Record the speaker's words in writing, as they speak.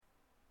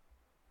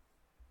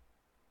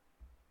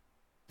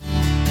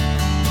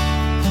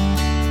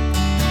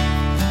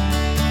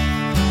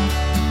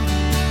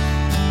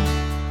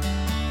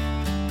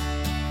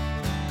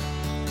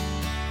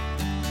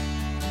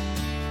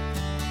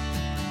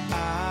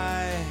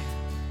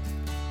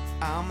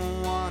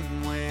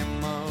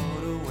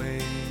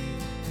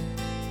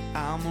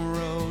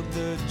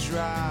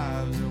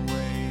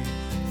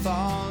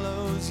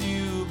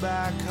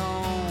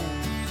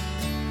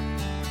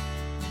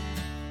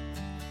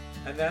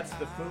that's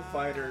the Foo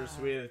Fighters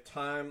with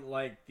Times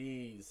Like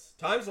These,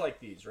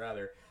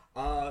 rather.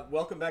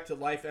 Welcome back to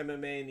Life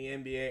MMA and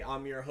the NBA.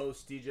 I'm your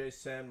host, DJ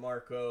San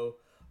Marco,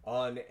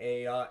 on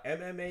a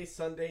MMA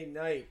Sunday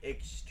night.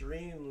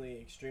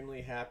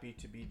 Extremely happy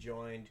to be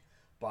joined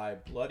by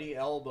Bloody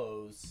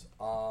Elbows,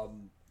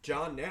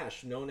 John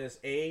Nash, known as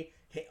at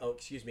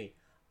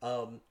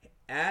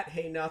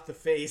Hey Not the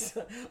Face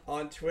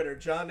on Twitter.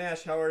 John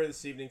Nash, how are you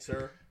this evening,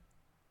 sir?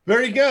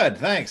 Very good.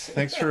 Thanks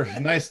for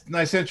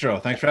nice intro.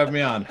 Thanks for having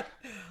me on.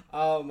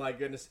 Oh my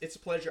goodness, it's a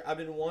pleasure. I've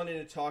been wanting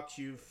to talk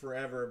to you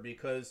forever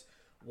because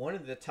one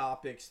of the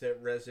topics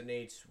that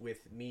resonates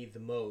with me the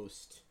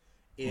most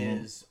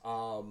is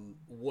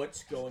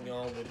what's going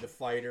on with the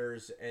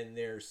fighters and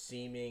their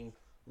seeming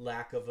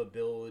lack of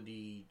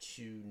ability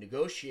to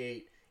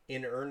negotiate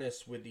in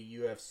earnest with the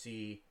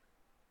UFC.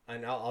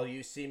 And I'll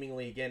use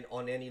seemingly again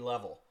on any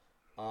level.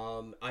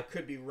 I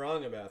could be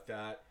wrong about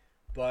that,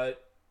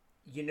 but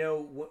you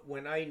know,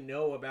 when I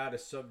know about a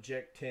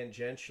subject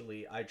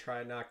tangentially, I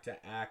try not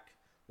to act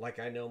like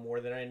I know more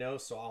than I know,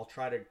 so I'll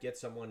try to get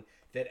someone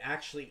that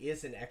actually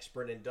is an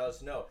expert and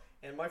does know.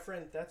 And my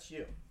friend, that's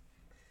you.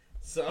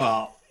 So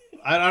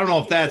I don't know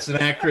if that's an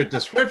accurate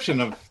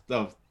description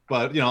of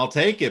but I'll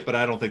take it, but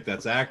I don't think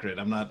that's accurate.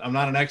 I'm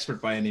not an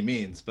expert by any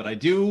means, but I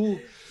do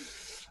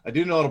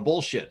know how to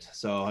bullshit.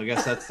 So I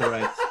guess I'm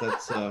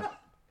the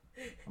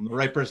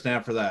right person to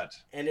have for that.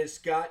 And it's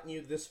gotten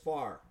you this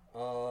far.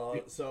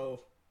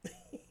 So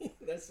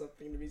that's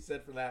something to be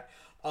said for that.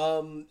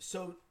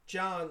 So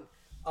John,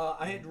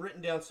 I had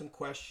written down some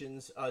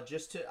questions.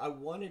 I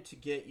wanted to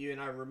get you,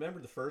 and I remember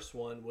the first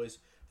one was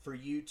for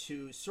you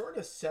to sort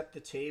of set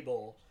the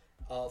table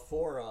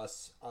for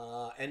us.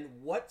 And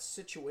what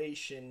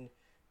situation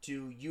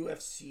do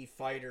UFC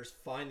fighters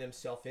find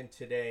themselves in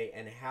today,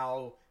 and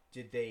how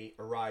did they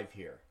arrive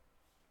here?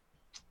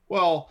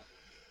 Well,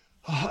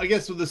 I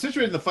guess the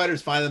situation the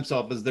fighters find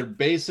themselves is they're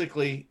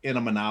basically in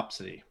a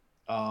monopsony.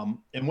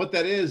 And what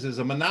that is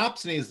a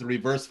monopsony is the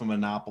reverse of a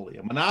monopoly.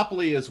 A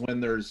monopoly is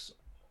when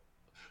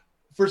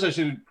first I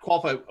should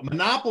qualify, a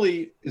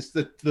monopoly is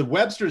the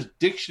Webster's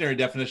dictionary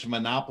definition of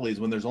monopoly is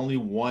when there's only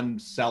one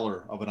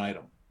seller of an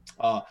item.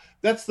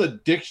 That's the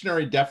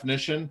dictionary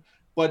definition.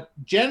 But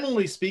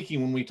generally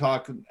speaking, when we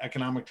talk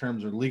economic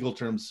terms or legal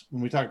terms,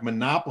 when we talk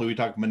monopoly, we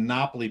talk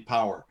monopoly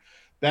power.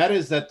 That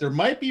is that there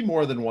might be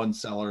more than one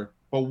seller,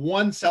 but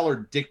one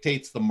seller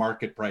dictates the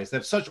market price. They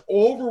have such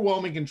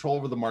overwhelming control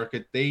over the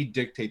market, they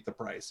dictate the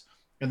price.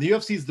 And the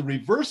UFC is the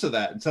reverse of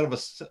that. Instead of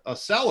a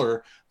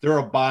seller, they're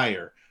a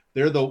buyer.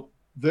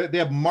 They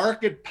have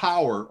market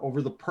power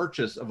over the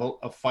purchase of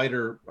a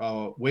fighter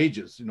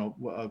wages,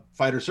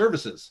 fighter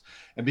services.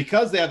 And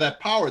because they have that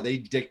power, they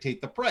dictate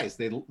the price.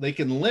 They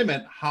can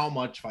limit how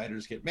much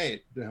fighters get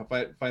paid.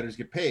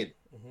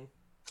 Mm-hmm.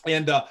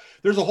 And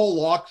there's a whole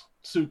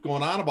lawsuit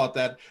going on about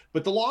that.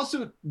 But the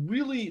lawsuit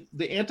really,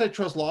 the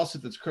antitrust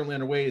lawsuit that's currently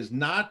underway is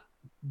not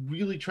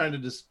really trying to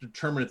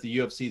determine if the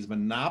UFC is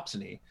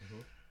monopsony. Mm-hmm.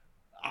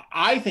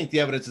 I think the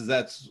evidence is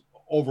that's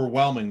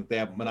overwhelming that they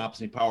have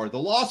monopsony power. The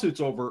lawsuit's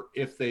over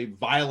if they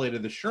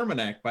violated the Sherman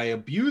Act by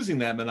abusing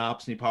that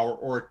monopsony power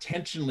or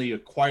intentionally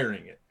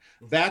acquiring it.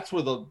 That's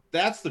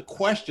the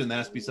question that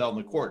has to be settled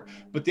in the court.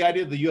 But the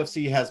idea that the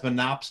UFC has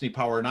monopsony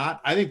power or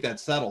not, I think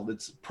that's settled.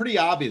 It's pretty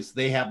obvious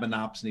they have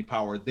monopsony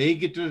power. They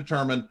get to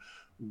determine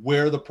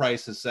where the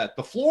price is set.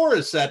 The floor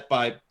is set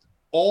by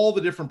all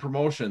the different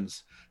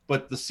promotions,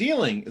 but the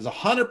ceiling is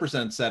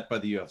 100% set by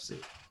the UFC.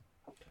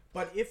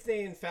 But if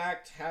they in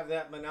fact have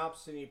that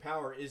monopsony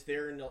power, is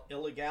there an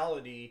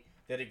illegality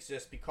that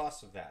exists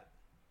because of that?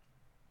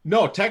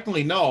 No,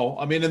 technically, no.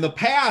 I mean, in the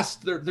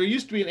past, there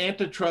used to be an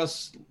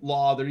antitrust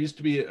law. There used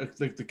to be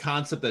the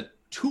concept that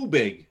too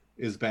big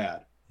is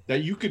bad,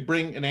 that you could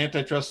bring an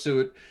antitrust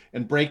suit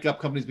and break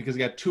up companies because they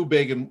got too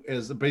big, and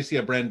as basically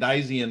a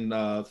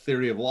Brandeisian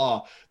theory of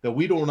law, that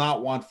we do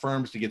not want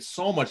firms to get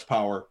so much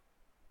power,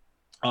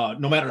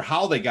 no matter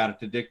how they got it,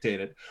 to dictate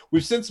it.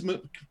 We've since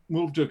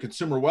moved to a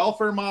consumer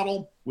welfare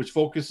model, which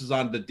focuses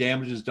on the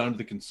damages done to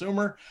the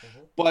consumer. Mm-hmm.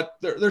 But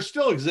there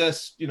still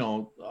exists,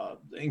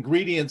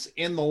 ingredients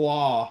in the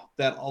law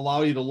that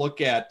allow you to look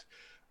at,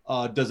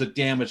 does it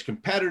damage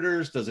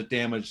competitors? Does it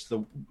damage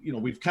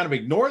we've kind of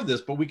ignored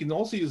this, but we can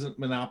also use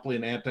monopoly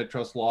and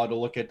antitrust law to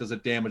look at, does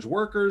it damage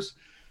workers?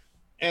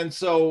 And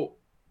so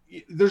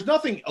there's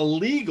nothing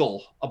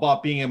illegal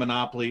about being a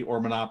monopoly or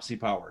monopsony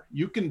power.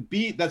 You can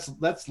be,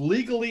 that's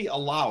legally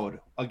allowed.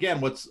 Again,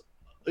 what's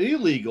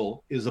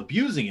illegal is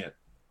abusing it,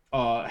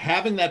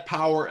 having that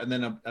power and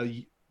then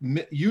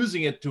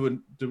using it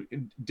to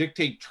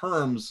dictate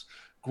terms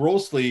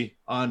grossly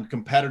on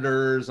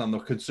competitors, on the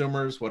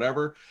consumers,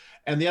 whatever.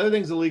 And the other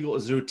thing's illegal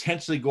is to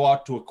intentionally go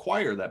out to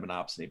acquire that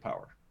monopsony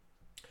power.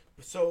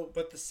 So,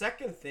 but the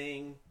second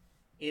thing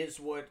is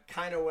what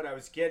I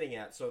was getting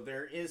at. So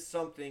there is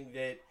something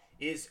that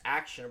is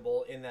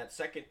actionable in that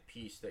second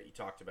piece that you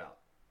talked about.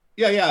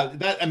 Yeah.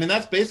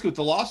 That's basically what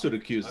the lawsuit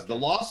accuses. Okay. The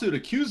lawsuit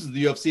accuses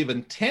the UFC of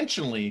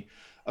intentionally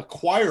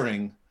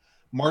acquiring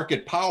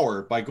market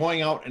power by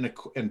going out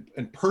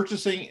and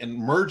purchasing and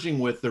merging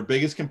with their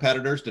biggest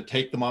competitors to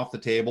take them off the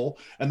table,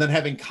 and then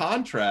having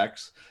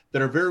contracts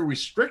that are very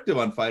restrictive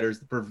on fighters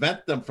that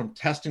prevent them from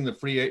testing the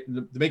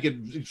to make it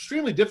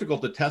extremely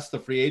difficult to test the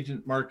free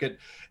agent market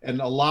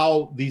and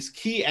allow these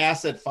key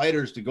asset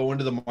fighters to go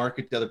into the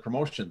market to other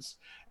promotions.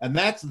 And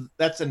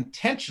that's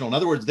intentional. In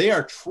other words, they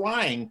are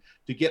trying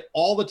to get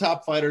all the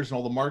top fighters and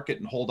all the market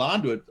and hold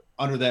on to it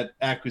under that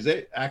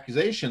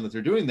accusation that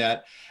they're doing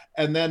that.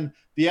 And then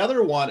the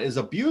other one is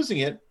abusing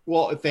it.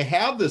 Well, if they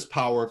have this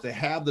power, if they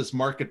have this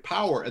market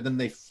power, and then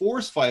they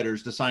force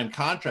fighters to sign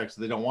contracts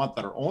that they don't want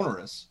that are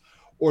onerous,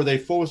 or they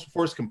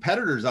force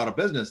competitors out of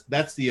business,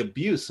 that's the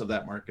abuse of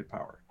that market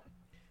power.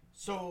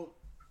 So,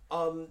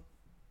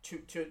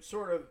 to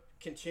sort of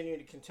continue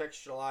to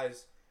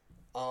contextualize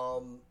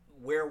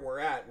where we're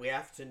at, we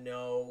have to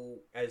know,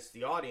 as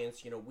the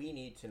audience, we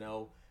need to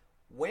know,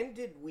 when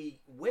did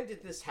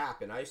this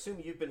happen? I assume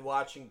you've been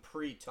watching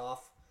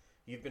pre-Tough.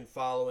 You've been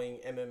following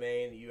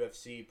MMA and the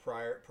UFC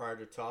prior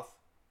to Tough.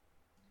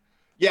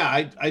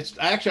 Yeah,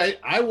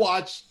 I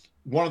watched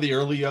one of the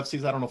early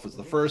UFCs. I don't know if it was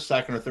the first,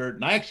 second, or third,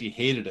 and I actually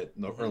hated it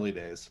in the early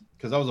days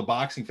because I was a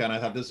boxing fan. I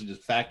thought this was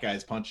just fat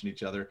guys punching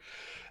each other.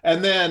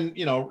 And then,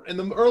 in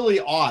the early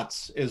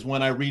aughts is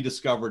when I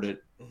rediscovered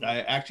it.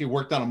 I actually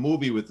worked on a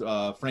movie with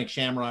Frank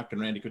Shamrock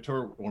and Randy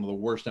Couture, one of the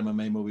worst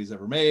MMA movies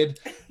ever made.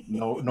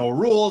 No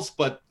rules,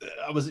 but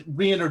I was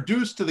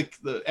reintroduced to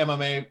the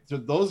MMA, to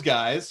those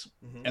guys,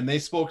 and they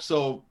spoke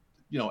so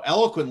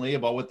eloquently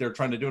about what they're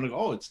trying to do. And I go,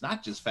 oh, it's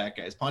not just fat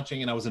guys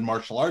punching. And I was in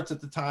martial arts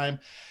at the time.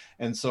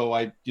 And so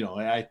I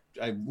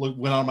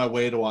went on my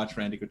way to watch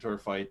Randy Couture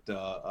fight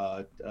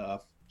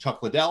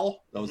Chuck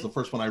Liddell. That was the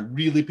first one I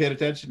really paid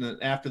attention.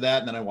 And after that,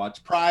 and then I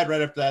watched Pride right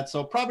after that.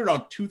 So probably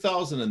around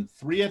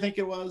 2003, I think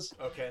it was.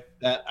 Okay.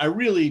 That I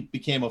really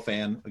became a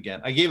fan again.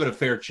 I gave it a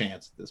fair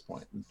chance at this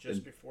point.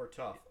 Just before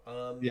Tough.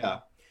 Yeah.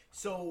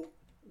 So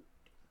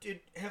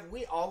have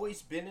we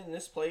always been in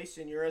this place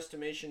in your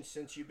estimation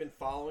since you've been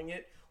following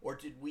it? Or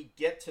did we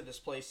get to this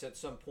place at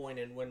some point,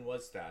 and when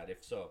was that,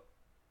 if so?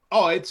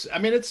 Oh, it's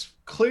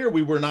clear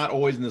we were not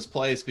always in this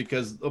place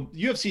because the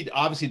UFC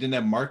obviously didn't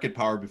have market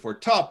power before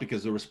Tough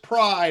because there was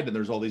Pride and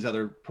there's all these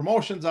other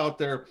promotions out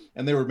there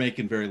and they were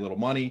making very little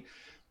money.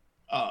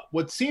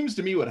 What seems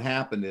to me what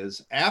happened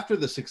is after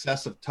the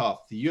success of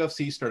Tough, the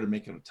UFC started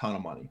making a ton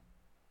of money.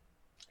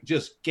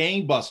 Just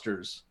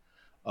gangbusters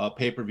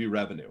pay-per-view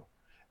revenue.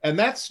 And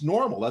that's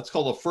normal. That's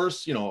called a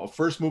first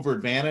mover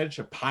advantage,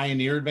 a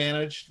pioneer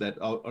advantage, that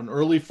an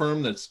early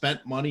firm that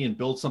spent money and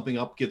built something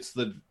up gets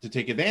to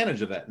take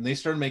advantage of that. And they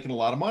started making a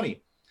lot of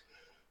money.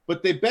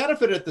 But they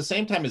benefited at the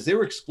same time as they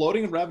were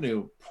exploding in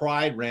revenue.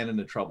 Pride ran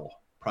into trouble,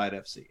 Pride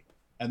FC.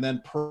 And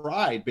then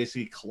Pride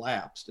basically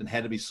collapsed and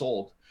had to be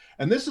sold.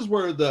 And this is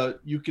where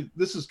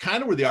this is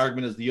kind of where the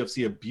argument is the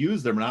UFC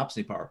abused their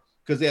monopoly power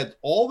because they had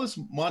all this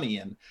money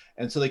in,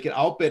 and so they could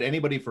outbid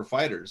anybody for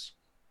fighters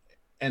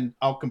and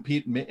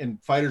outcompete,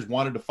 and fighters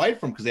wanted to fight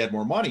for them because they had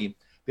more money.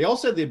 They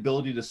also had the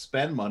ability to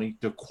spend money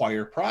to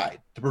acquire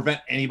Pride, to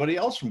prevent anybody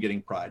else from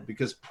getting Pride,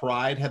 because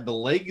Pride had the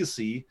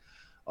legacy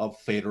of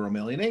Fedor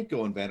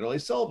Emelianenko and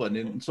Vanderlei Silva.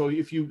 And so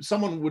if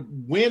someone would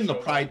win the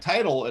Pride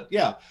title,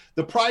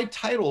 the Pride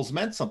titles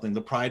meant something. The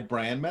Pride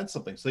brand meant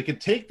something. So they could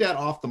take that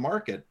off the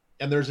market.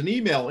 And there's an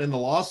email in the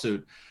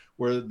lawsuit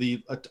where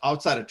the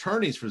outside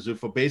attorneys for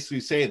Zuffa basically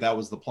say that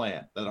was the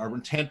plan, that our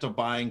intent of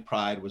buying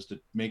Pride was to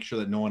make sure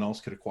that no one else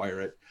could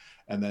acquire it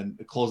and then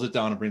close it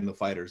down and bring the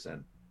fighters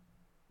in.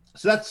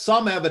 So that's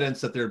some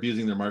evidence that they're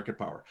abusing their market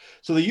power.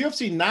 So the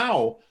UFC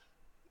now,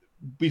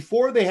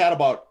 before they had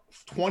about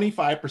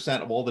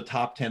 25% of all the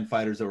top 10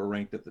 fighters that were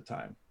ranked at the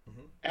time.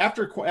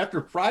 After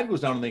Pride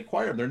goes down and they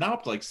acquire them, they're now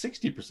up to like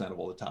 60% of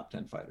all the top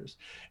 10 fighters.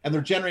 And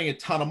they're generating a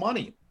ton of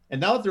money. And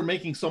now that they're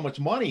making so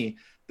much money,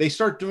 they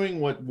start doing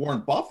what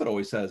Warren Buffett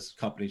always says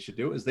companies should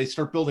do, is they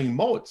start building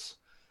moats.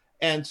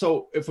 And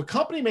so if a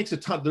company makes a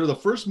ton, they're the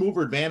first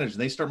mover advantage and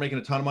they start making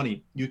a ton of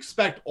money, you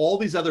expect all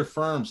these other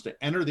firms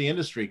to enter the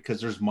industry because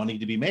there's money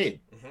to be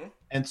made.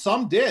 And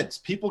some did.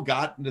 People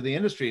got into the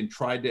industry and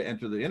tried to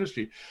enter the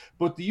industry.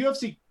 But the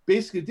UFC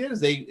basically did is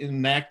they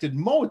enacted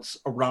moats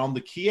around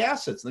the key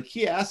assets. And the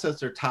key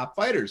assets are top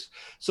fighters.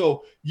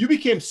 So you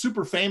became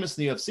super famous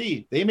in the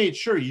UFC. They made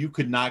sure you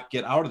could not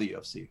get out of the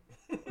UFC.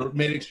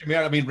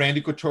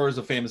 Randy Couture is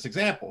a famous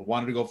example.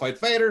 Wanted to go fight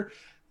Fedor.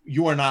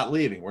 You are not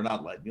leaving. We're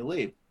not letting you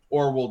leave.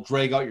 Or we'll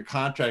drag out your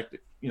contract,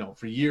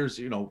 for years.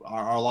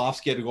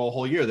 Arlovsky had to go a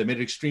whole year. They made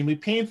it extremely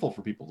painful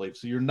for people to leave.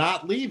 So you're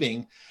not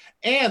leaving.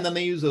 And then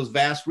they use those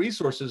vast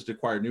resources to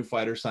acquire new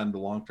fighters, sign into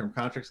long-term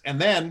contracts,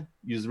 and then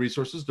use the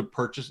resources to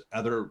purchase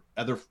other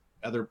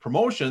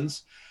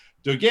promotions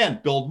to, again,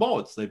 build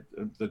moats. The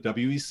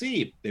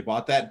WEC, they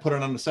bought that and put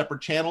it on a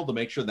separate channel to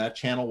make sure that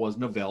channel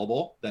wasn't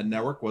available. That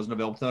network wasn't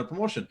available to that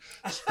promotion.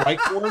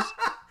 Strikeforce.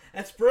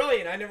 That's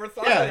brilliant. I never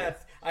thought of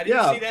that. I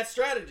didn't see that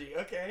strategy.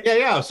 Okay.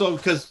 Yeah. So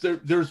because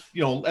there's,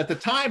 at the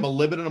time, a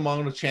limited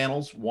amount of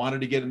channels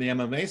wanted to get in the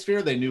MMA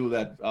sphere. They knew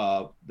that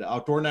the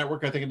Outdoor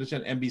Network, I think it is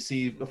an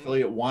NBC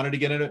affiliate, wanted to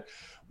get in it.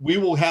 we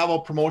will have a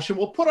promotion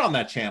we'll put on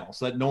that channel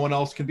so that no one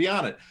else can be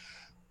on it.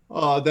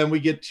 Then we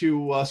get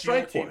to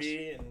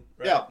Strikeforce.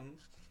 Yeah.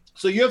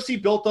 So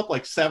UFC built up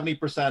like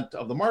 70%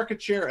 of the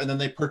market share, and then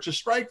they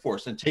purchased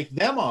Strikeforce and take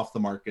them off the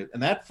market.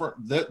 And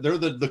they're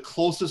the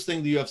closest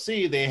thing to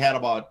UFC. They had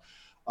about,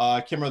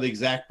 I can't remember the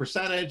exact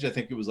percentage. I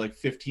think it was like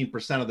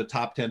 15% of the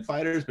top 10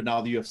 fighters, but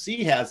now the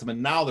UFC has them,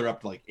 and now they're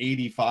up to like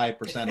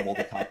 85% of all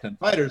the top 10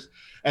 fighters.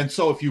 And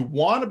so if you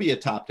want to be a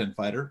top 10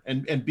 fighter,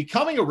 and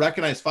becoming a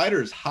recognized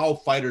fighter is how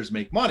fighters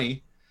make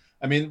money.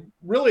 I mean,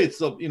 really, it's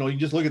you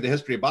just look at the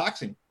history of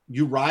boxing.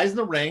 You rise in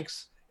the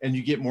ranks and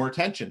you get more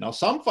attention. Now,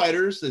 some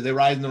fighters, they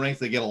rise in the ranks,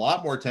 they get a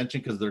lot more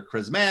attention because they're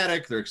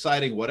charismatic, they're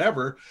exciting,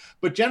 whatever.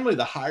 But generally,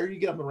 the higher you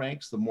get in the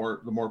ranks, the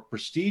more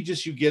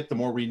prestigious you get, the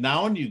more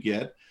renowned you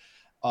get,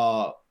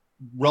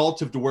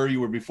 relative to where you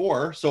were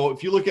before. So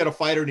if you look at a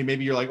fighter and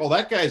maybe you're like, oh,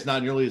 that guy's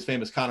not nearly as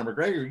famous as Conor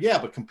McGregor. Yeah,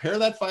 but compare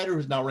that fighter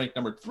who's now ranked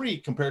number 3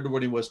 compared to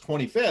when he was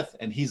 25th,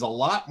 and he's a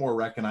lot more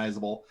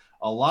recognizable,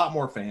 a lot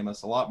more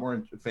famous, a lot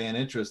more fan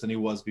interest than he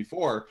was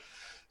before.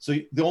 So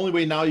the only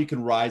way now you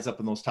can rise up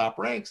in those top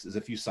ranks is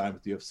if you sign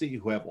with the UFC,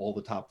 who have all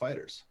the top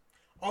fighters.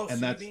 Oh, and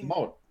so that's the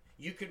mode.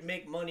 You could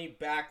make money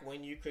back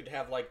when you could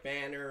have like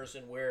banners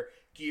and wear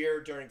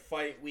gear during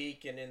fight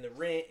week and in the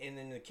ring and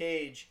in the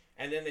cage,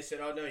 and then they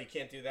said, "Oh no, you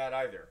can't do that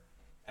either."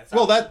 That's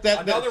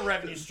another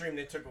revenue stream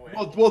they took away.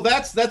 Well,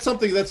 that's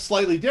something that's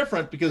slightly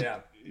different because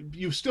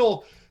you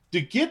still.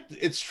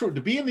 It's true,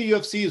 to be in the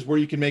UFC is where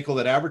you can make all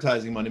that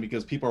advertising money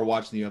because people are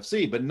watching the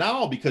UFC. But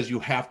now, because you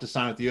have to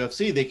sign with the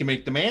UFC, they can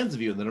make demands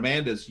of you. And the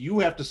demand is you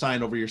have to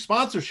sign over your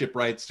sponsorship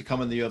rights to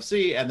come in the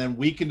UFC, and then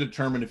we can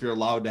determine if you're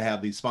allowed to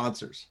have these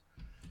sponsors.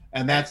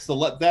 And that's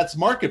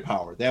market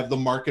power. They have the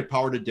market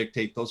power to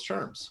dictate those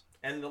terms.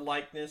 And the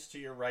likeness to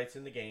your rights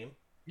in the game.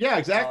 Yeah,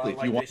 exactly.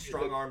 Like they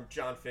strong-armed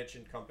John Fitch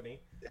and company.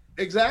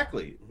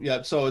 Exactly.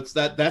 Yeah. So it's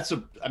that's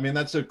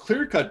a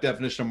clear-cut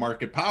definition of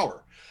market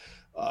power.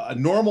 A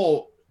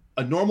normal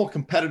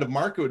competitive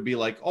market would be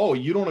like, oh,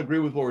 you don't agree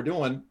with what we're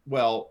doing,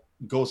 well,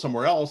 go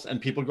somewhere else.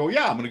 And people go,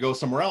 yeah, I'm going to go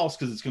somewhere else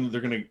because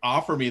they're going to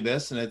offer me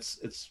this and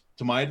it's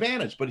to my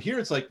advantage. But here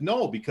it's like,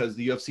 no, because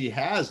the UFC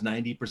has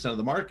 90% of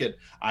the market,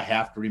 I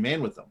have to remain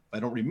with them. If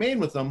I don't remain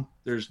with them,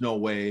 there's no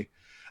way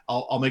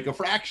I'll make a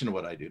fraction of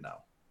what I do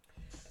now.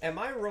 Am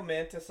I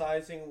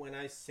romanticizing when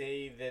I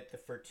say that the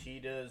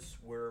Fertittas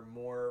were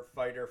more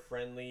fighter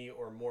friendly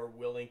or more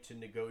willing to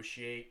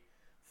negotiate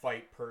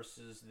fight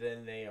purses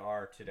than they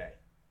are today?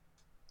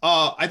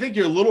 I think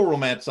you're a little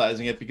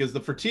romanticizing it because the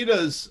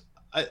Fertittas,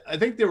 I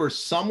think they were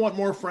somewhat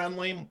more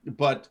friendly,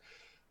 but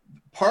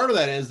part of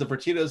that is the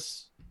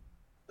Fertittas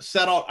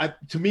set out,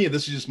 to me,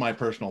 this is just my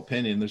personal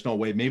opinion. There's no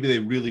way, maybe they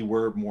really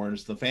were more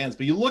interested in the fans,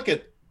 but you look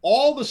at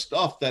all the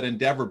stuff that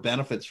Endeavor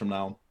benefits from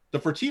now, the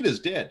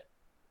Fertittas did.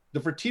 The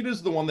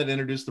Fertittas are the one that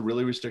introduced the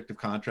really restrictive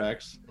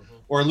contracts,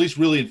 or at least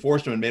really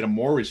enforced them and made them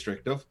more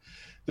restrictive.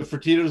 The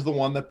Fertittas is the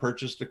one that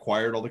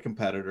acquired all the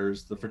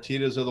competitors. The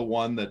Fertittas are the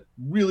one that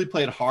really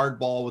played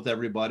hardball with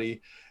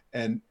everybody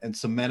and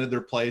cemented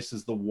their place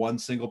as the one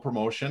single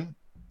promotion.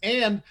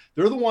 And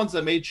they're the ones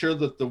that made sure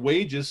that the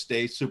wages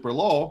stay super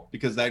low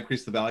because that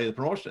increased the value of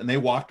the promotion. And they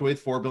walked away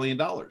with $4 billion.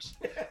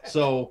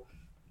 So,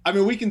 I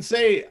mean, we can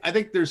say, I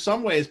think there's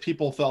some ways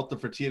people felt the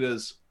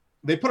Fertittas,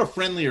 they put a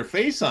friendlier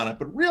face on it,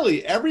 but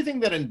really everything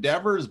that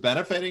Endeavor is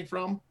benefiting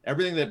from,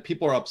 everything that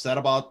people are upset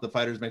about, the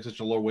fighters make such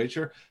a low wage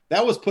share,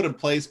 that was put in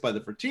place by the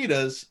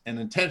Fertittas and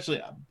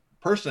intentionally,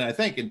 personally, I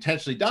think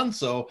intentionally done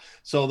so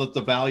that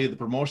the value of the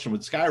promotion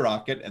would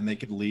skyrocket and they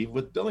could leave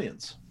with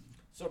billions.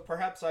 So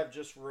perhaps I've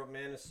just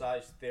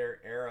romanticized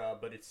their era,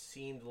 but it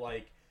seemed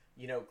like,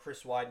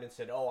 Chris Weidman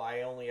said, oh,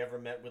 I only ever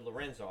met with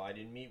Lorenzo. I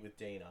didn't meet with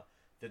Dana.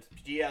 The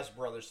Diaz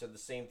brothers said the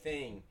same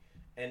thing.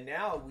 And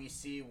now we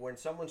see when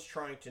someone's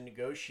trying to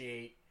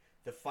negotiate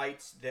the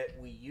fights that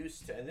we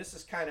used to, and this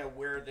is kind of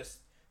where this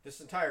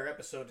entire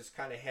episode is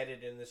kind of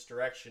headed in this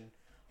direction,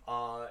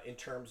 in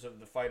terms of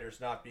the fighters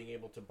not being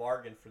able to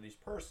bargain for these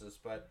purses.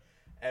 But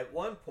at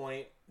one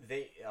point,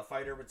 a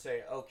fighter would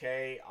say,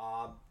 "Okay,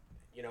 I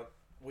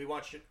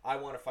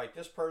want to fight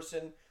this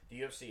person." The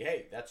UFC,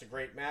 hey, that's a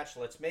great match.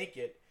 Let's make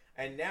it.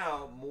 And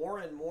now more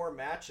and more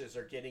matches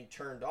are getting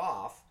turned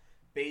off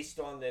based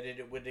on that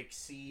it would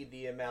exceed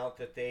the amount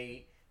that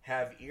they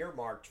have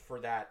earmarked for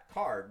that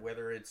card,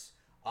 whether it's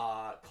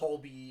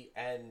Colby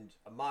and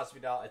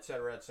Masvidal, et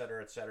cetera, et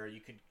cetera, et cetera.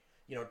 You could,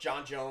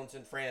 John Jones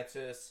and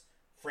Francis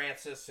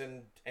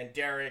and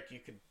Derek, you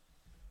could,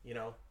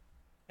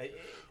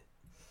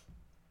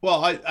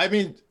 Well, I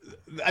mean,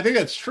 I think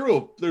that's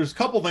true. There's a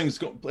couple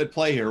things at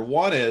play here.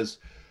 One is,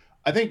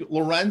 I think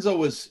Lorenzo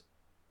was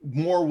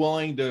more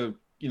willing to,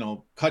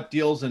 cut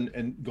deals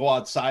and go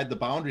outside the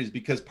boundaries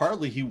because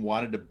partly he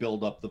wanted to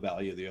build up the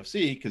value of the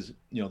UFC because,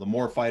 the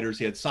more fighters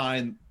he had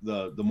signed,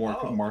 the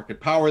more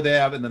market power they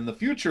have. And then the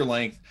future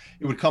length,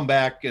 it would come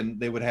back and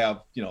they would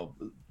have,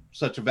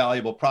 such a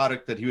valuable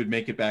product that he would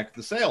make it back at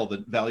the sale,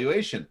 the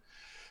valuation.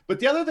 But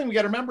the other thing we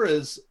got to remember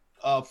is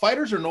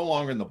fighters are no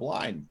longer in the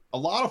blind. A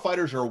lot of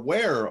fighters are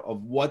aware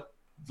of what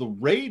the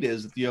rate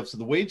is that the UFC,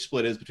 the wage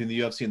split is between the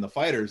UFC and the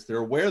fighters. They're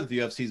aware that the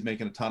UFC is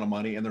making a ton of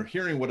money, and they're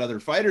hearing what other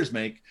fighters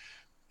make,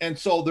 and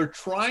so they're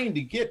trying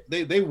to get.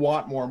 They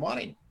want more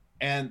money.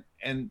 And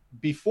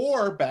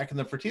before, back in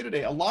the Fertitta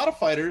day, a lot of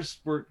fighters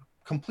were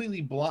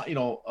completely blind,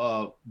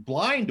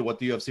 blind to what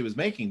the UFC was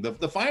making.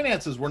 The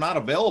finances were not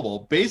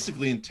available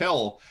basically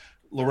until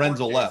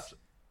Lorenzo left.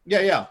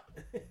 Yeah.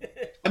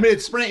 I mean,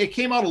 it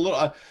came out a little.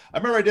 I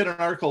remember I did an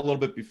article a little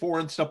bit before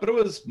and stuff, but it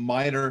was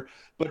minor.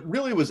 But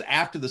really, it was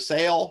after the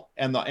sale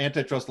and the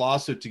antitrust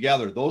lawsuit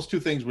together. Those two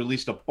things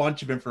released a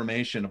bunch of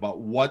information about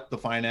what the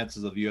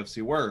finances of the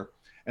UFC were.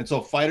 And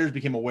so fighters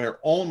became aware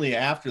only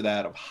after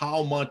that of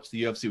how much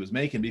the UFC was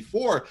making.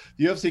 Before,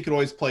 the UFC could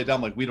always play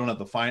dumb, like, we don't have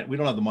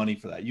the money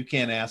for that. You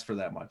can't ask for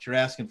that much. You're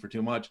asking for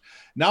too much.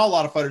 Now a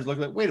lot of fighters look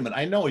like, wait a minute,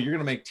 I know you're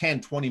going to make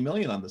 10, 20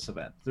 million on this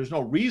event. There's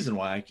no reason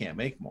why I can't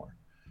make more.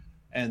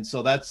 And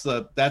so that's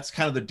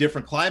kind of the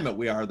different climate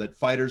we are, that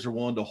fighters are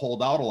willing to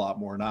hold out a lot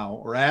more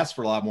now, or ask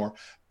for a lot more.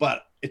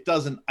 But it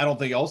doesn't, I don't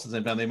think else at the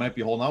same time they might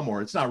be holding out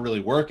more. It's not really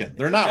working.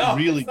 They're not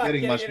really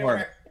getting much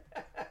more.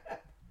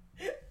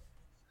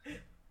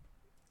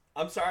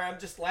 I'm sorry, I'm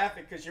just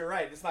laughing because you're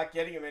right. It's not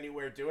getting him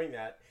anywhere doing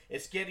that.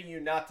 It's getting you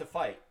not to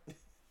fight.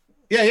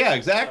 Yeah,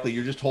 exactly.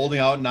 You're just holding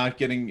out and not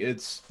getting,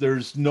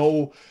 there's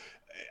no,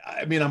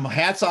 I mean, I'm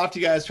hats off to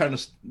you guys trying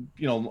to,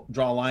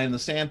 draw a line in the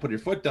sand, put your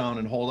foot down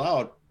and hold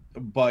out.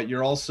 But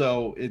you're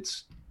also,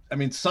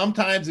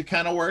 sometimes it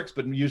kind of works,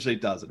 but usually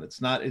it doesn't.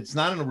 It's not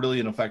really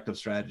an effective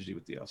strategy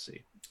with the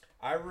UFC.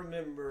 I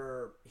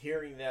remember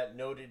hearing that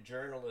noted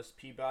journalist,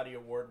 Peabody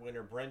Award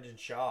winner Brendan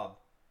Schaub,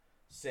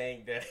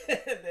 saying that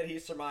that he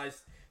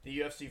surmised the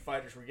UFC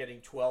fighters were getting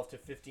 12 to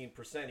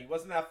 15%. He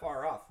wasn't that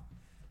far off.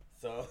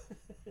 So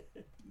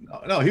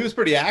no, he was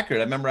pretty accurate.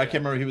 I can't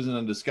remember, he was in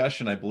a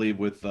discussion, I believe,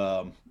 with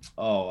Anik?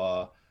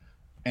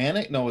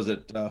 No, was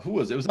it who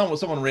was it? It was on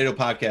someone on a radio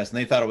podcast, and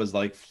they thought it was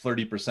like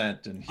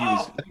 30%, and he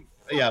was,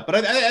 yeah. But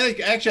I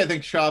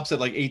think Schaub said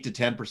like 8 to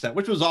 10%,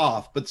 which was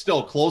off, but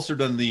still closer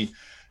than the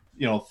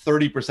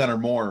 30% or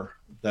more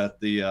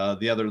that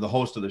the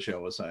host of the show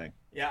was saying.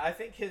 Yeah, I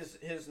think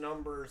his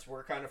numbers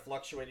were kind of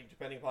fluctuating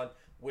depending upon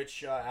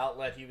which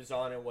outlet he was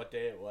on and what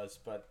day it was.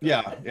 But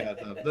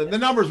the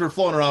numbers were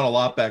flowing around a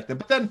lot back then.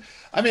 But then,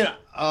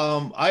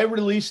 I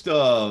released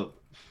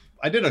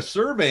I did a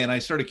survey and I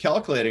started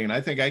calculating, and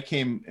I think I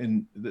came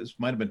in, this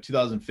might have been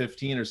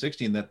 2015 or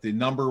 16, that the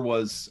number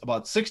was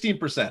about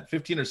 16%,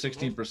 15 or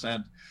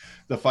 16%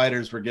 the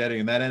fighters were getting.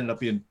 And that ended up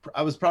being,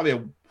 I was probably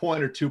a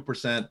point or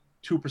 2%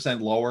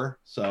 lower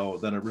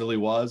than it really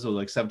was. It was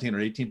like 17 or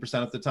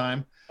 18% at the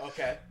time.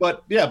 Okay.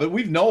 But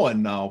we've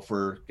known now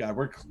for, God,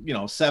 we're,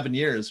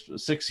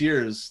 6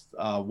 years,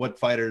 what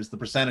fighters, the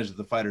percentage that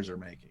the fighters are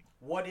making.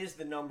 What is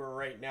the number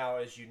right now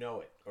as you know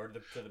it, or to the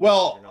best of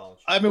your knowledge?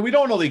 We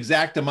don't know the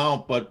exact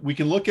amount, but we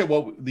can look at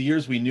what the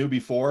years we knew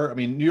before.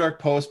 New York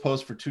Post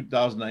for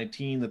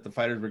 2019 that the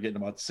fighters were getting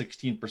about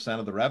 16%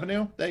 of the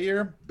revenue that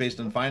year based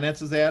on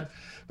finances they had.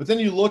 But then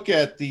you look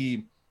at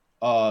the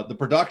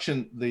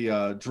production,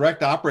 the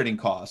direct operating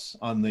costs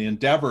on the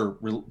Endeavor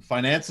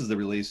finances they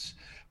release.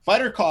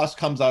 Fighter cost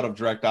comes out of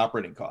direct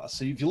operating costs.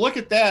 So if you look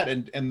at that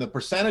and the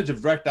percentage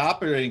of direct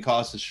operating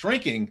costs is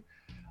shrinking,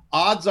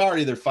 odds are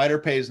either fighter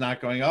pay is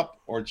not going up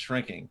or it's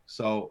shrinking.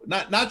 So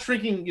not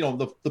shrinking,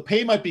 the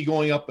pay might be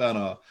going up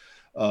on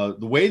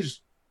the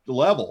wage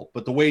level,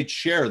 but the wage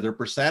share, their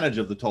percentage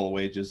of the total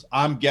wages,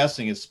 I'm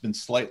guessing it's been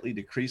slightly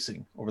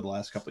decreasing over the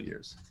last couple of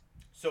years.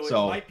 So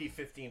it might be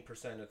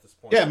 15% at this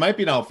point. Yeah, it might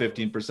be now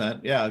 15%.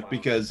 Yeah, wow.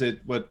 Because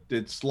what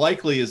it's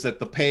likely is that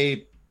the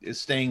pay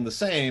is staying the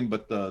same,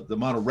 but the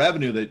amount of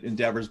revenue that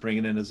Endeavor's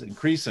bringing in is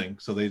increasing.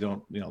 So they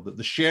don't,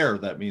 the share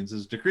that means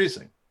is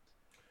decreasing.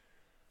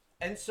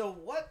 And so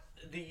what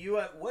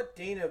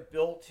Dana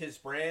built his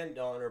brand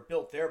on, or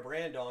built their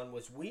brand on,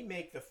 was we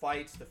make the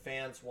fights the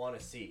fans want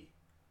to see.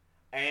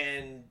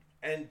 And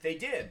they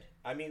did.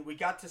 We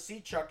got to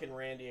see Chuck and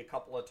Randy a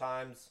couple of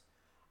times.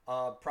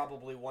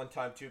 Probably one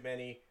time too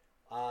many.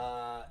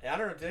 I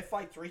don't know, did they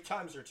fight 3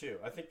 times or 2?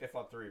 I think they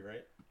fought 3,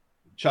 right?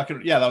 Chuck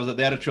and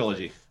they had a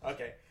trilogy.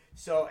 Okay.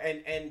 So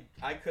and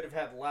I could have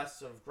had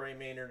less of Gray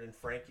Maynard and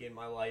Frankie in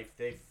my life.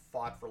 They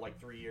fought for like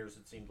 3 years,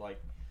 it seemed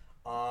like.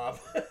 But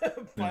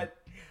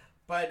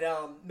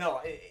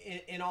no,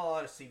 in all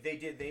honesty, they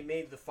did. They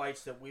made the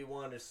fights that we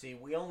wanted to see.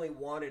 We only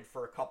wanted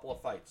for a couple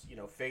of fights,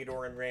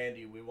 Fedor and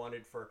Randy. We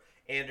wanted for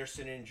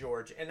Anderson and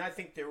George. And I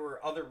think there were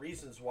other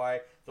reasons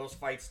why those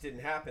fights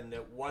didn't happen.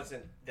 That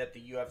wasn't that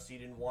the UFC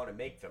didn't want to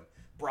make them.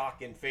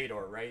 Brock and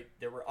Fedor, right?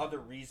 There were other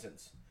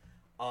reasons,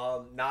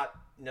 not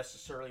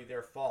necessarily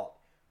their fault.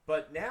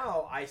 But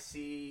now I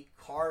see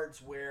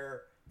cards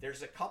where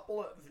there's a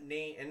couple of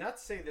names, and not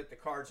to say that the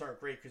cards aren't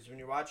great, because when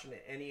you're watching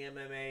any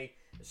MMA,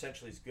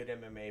 essentially it's good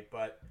MMA,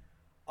 but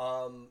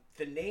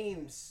the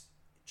names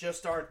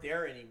just aren't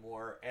there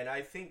anymore, and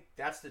I think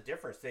that's the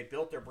difference. They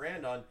built their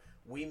brand on,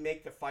 we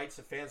make the fights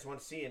the fans want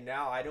to see, and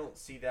now I don't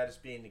see that as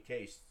being the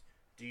case.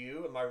 Do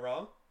you? Am I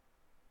wrong?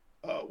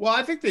 Well,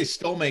 I think they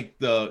still make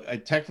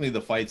technically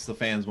the fights the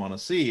fans want to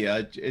see.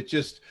 It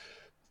just,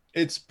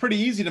 it's pretty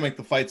easy to make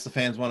the fights the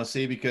fans want to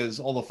see because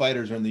all the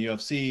fighters are in the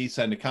UFC,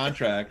 signed to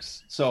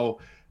contracts. So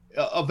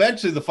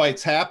eventually the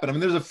fights happen. I mean,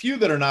 there's a few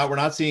that are not. We're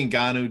not seeing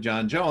Ngannou,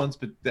 John Jones,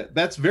 but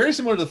that's very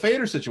similar to the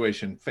Fader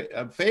situation.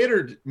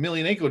 Fader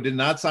Emelianenko did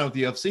not sign with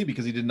the UFC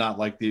because he did not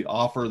like the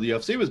offer the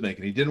UFC was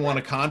making. He didn't want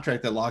a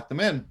contract that locked him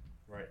in.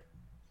 Right.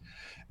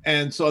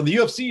 And so the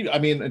UFC, I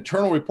mean,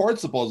 internal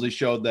reports supposedly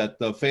showed that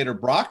the Fader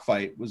Brock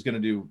fight was going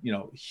to do,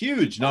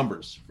 huge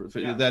numbers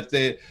that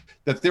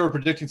they were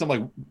predicting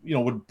something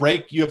like, would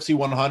break UFC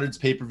 100's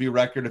pay-per-view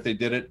record if they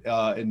did it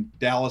in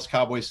Dallas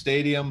Cowboys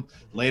Stadium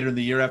later in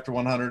the year after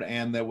 100,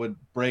 and that would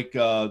break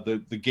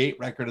the gate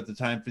record at the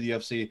time for the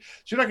UFC.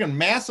 So you're not getting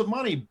massive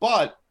money,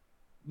 but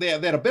they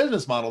had a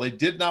business model. They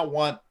did not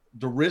want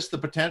to risk the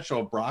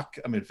potential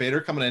of Fader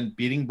coming in,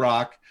 beating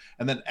Brock,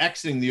 and then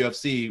exiting the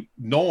UFC,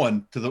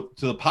 known to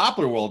the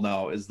popular world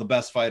now is the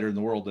best fighter in the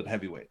world at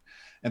heavyweight.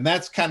 And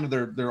that's kind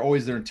of their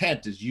always their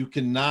intent is you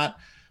cannot,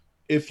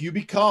 if you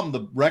become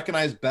the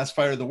recognized best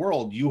fighter in the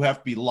world, you have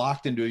to be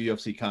locked into a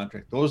UFC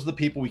contract. Those are the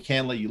people we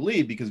can't let you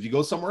leave, because if you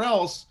go somewhere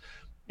else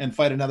and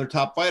fight another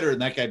top fighter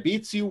and that guy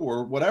beats you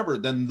or whatever,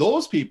 then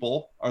those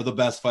people are the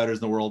best fighters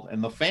in the world,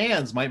 and the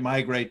fans might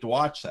migrate to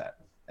watch that.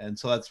 And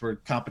so that's where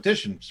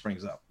competition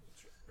springs up.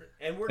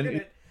 And we're going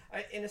to,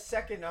 in a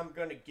second, I'm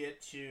going to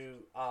get to,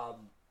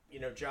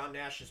 John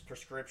Nash's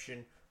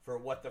prescription for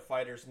what the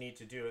fighters need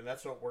to do. And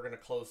that's what we're going to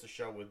close the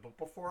show with. But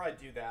before I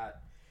do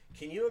that,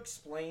 can you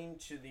explain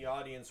to the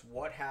audience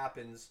what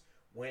happens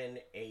when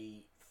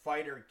a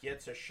fighter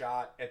gets a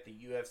shot at the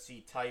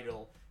UFC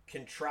title?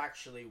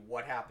 Contractually,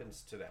 what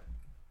happens to them?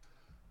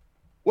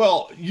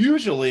 Well,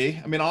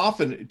 usually,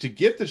 often to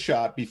get the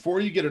shot, before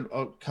you get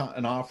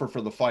an offer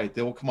for the fight,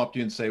 they will come up to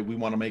you and say, we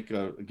want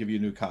to give you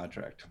a new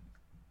contract.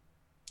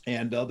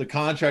 And the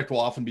contract will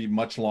often be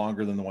much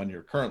longer than the one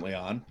you're currently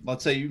on.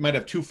 Let's say you might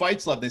have 2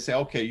 fights left. They say,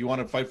 okay, you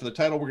want to fight for the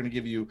title? We're going to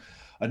give you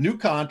a new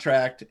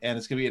contract, and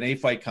it's going to be an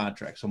 8-fight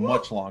contract, so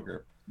much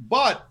longer.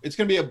 But it's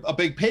going to be a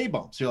big pay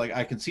bump. So you're like,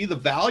 I can see the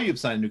value of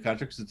signing a new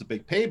contract because it's a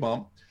big pay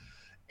bump.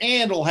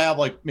 And it'll have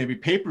like maybe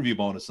pay-per-view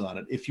bonuses on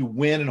it. If you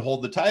win and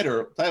hold the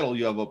title,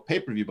 you have a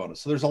pay-per-view bonus.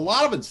 So there's a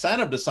lot of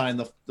incentive to sign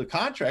the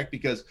contract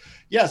because,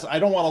 yes, I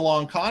don't want a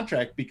long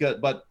contract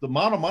but the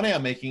amount of money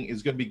I'm making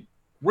is going to be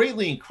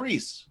greatly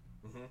increased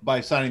by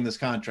signing this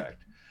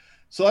contract.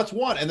 So that's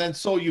one. And then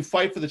so you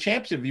fight for the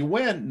championship. If you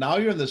win, now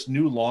you're in this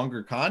new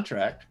longer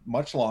contract,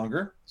 much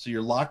longer. So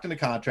you're locked in a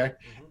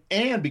contract.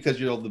 And because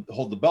you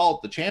hold the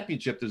belt, the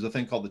championship, there's a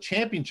thing called the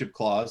championship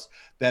clause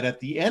that at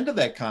the end of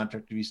that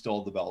contract, if you still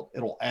hold the belt,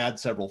 it'll add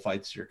several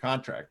fights to your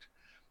contract.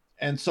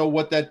 And so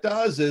what that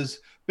does is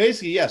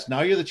basically, yes,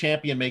 now you're the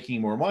champion making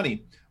more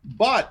money,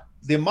 but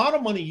the amount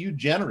of money you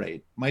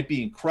generate might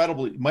be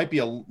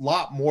a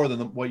lot more than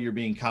what you're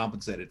being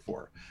compensated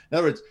for. In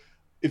other words,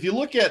 if you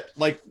look at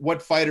like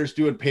what fighters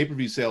do in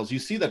pay-per-view sales, you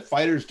see that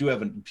fighters do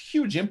have a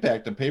huge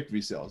impact on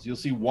pay-per-view sales. You'll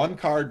see one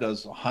card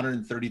does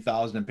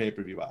 130,000 in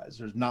pay-per-view buys.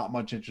 There's not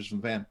much interest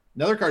from fan.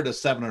 Another card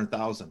does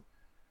 700,000.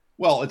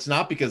 Well, it's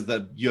not because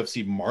the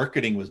UFC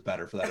marketing was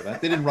better for that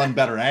event. They didn't run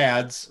better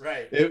ads.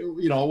 Right. It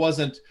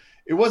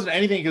wasn't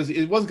anything because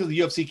it wasn't because the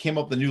UFC came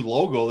up with a new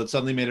logo that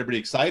suddenly made everybody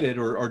excited,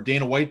 or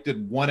Dana White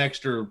did one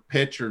extra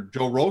pitch, or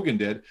Joe Rogan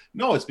did.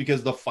 No, it's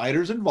because the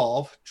fighters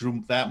involved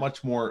drew that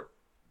much more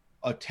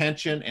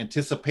attention,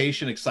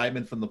 anticipation,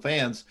 excitement from the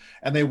fans,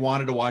 and they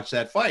wanted to watch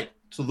that fight.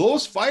 So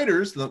those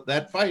fighters,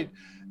 that fight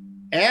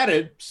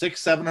added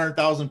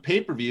 600,000-700,000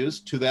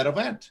 pay-per-views to that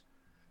event.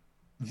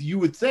 You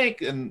would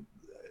think, and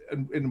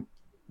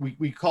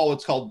we call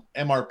what's called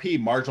MRP,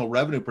 marginal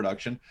revenue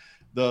production,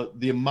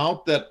 the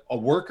amount that a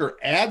worker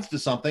adds to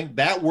something,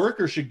 that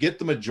worker should get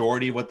the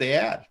majority of what they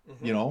add.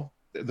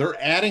 They're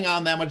adding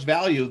on that much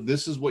value.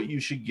 This is what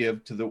you should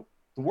give to the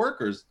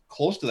workers,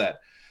 close to that.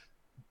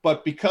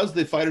 But because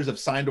the fighters have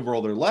signed over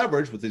all their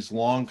leverage with these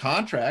long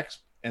contracts,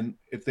 and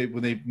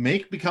when they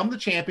become the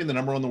champion, the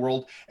number one in the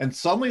world, and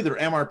suddenly their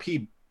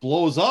MRP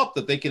blows up,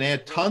 that they can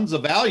add tons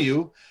of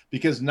value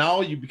because now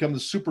you become the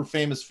super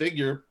famous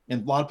figure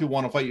and a lot of people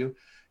want to fight you.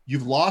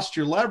 You've lost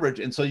your leverage,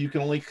 and so you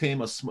can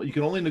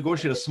only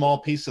negotiate a small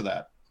piece of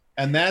that.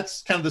 And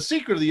that's kind of the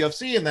secret of the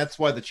UFC, and that's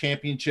why the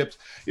championships,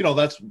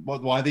 that's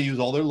why they use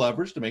all their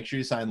leverage to make sure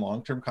you sign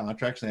long-term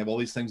contracts and they have all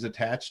these things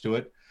attached to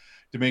it,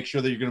 to make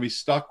sure that you're going to be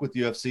stuck with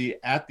UFC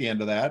at the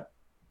end of that.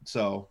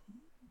 So,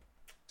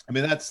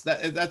 that's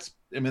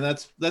in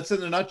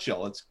a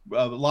nutshell. It's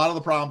a lot of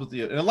the problems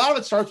and a lot of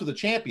it starts with the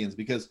champions,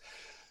 because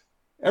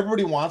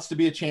everybody wants to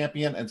be a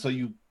champion. And so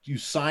you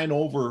sign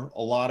over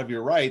a lot of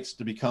your rights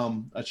to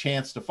become a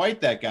chance to fight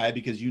that guy,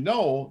 because you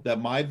know that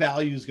my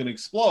value is going to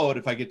explode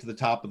if I get to the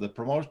top of the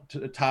promotion, to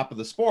the top of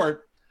the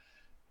sport.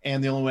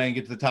 And the only way I can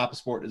get to the top of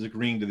sport is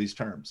agreeing to these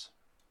terms.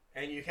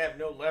 And you have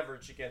no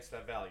leverage against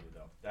that value,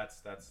 though.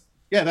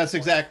 That's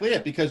exactly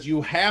it, because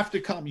you have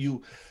to come.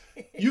 You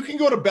can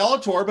go to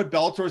Bellator, but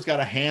Bellator's got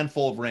a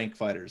handful of ranked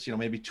fighters.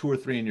 Maybe 2 or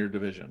 3 in your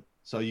division.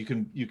 So you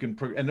can,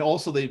 and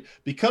also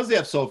because they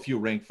have so few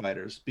ranked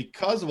fighters,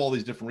 because of all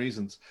these different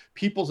reasons,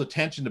 people's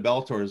attention to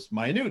Bellator is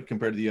minute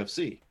compared to the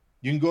UFC.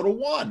 You can go to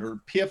one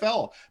or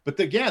PFL. But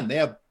again,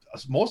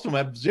 most of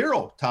them have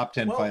 0 top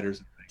 10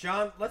 fighters.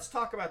 John, let's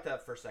talk about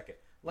that for a second.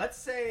 Let's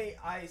say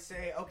I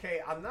say, okay,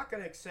 I'm not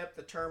going to accept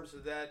the terms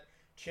of that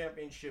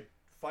championship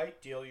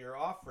fight deal you're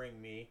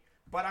offering me,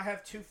 but I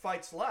have 2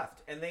 fights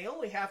left, and they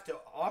only have to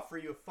offer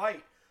you a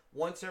fight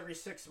once every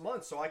 6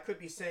 months. So I could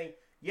be saying,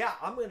 yeah,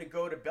 I'm going to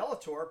go to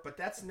Bellator, but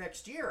that's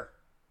next year.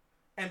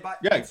 And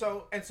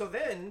so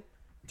then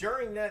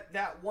during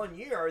that 1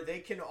 year, they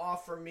can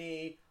offer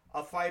me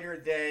a fighter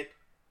that,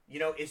 you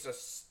know, is a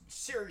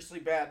seriously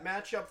bad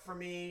matchup for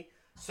me.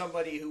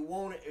 Somebody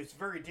who is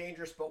very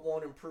dangerous but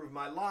won't improve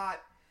my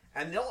lot.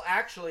 And they'll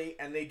actually,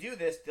 and they do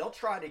this, they'll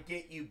try to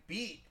get you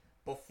beat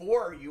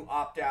before you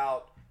opt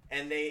out,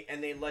 and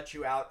they let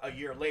you out a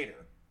year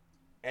later.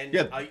 And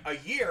a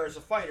year as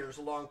a fighter is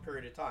a long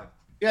period of time.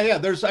 Yeah.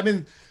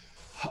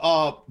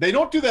 They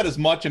don't do that as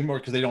much anymore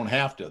because they don't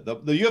have to. The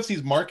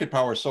UFC's market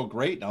power is so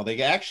great now. They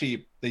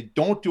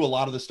don't do a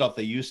lot of the stuff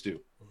they used to.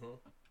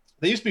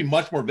 They used to be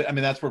much more. I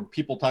mean, that's where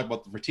people talk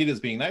about the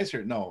Fertitas being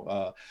nicer.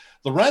 No,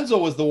 Lorenzo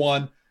was the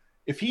one.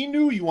 If he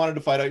knew you wanted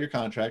to fight out your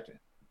contract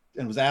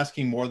and was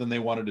asking more than they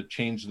wanted to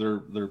change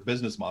their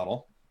business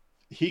model,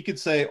 he could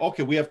say,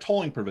 okay, we have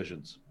tolling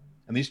provisions.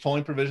 And these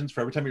tolling provisions,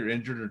 for every time you're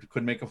injured or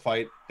couldn't make a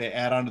fight, they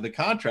add on to the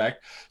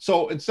contract.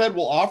 So instead,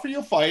 we'll offer you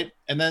a fight.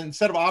 And then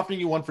instead of offering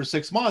you one for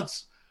 6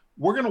 months,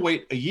 we're going to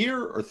wait a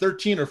year or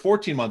 13 or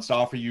 14 months to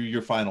offer you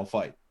your final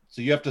fight.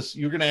 So you're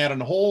going to add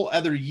a whole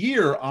other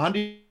year onto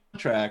your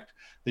contract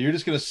that you're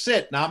just going to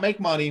sit, not make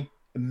money,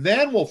 and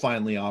then we'll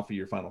finally offer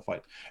your final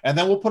fight. And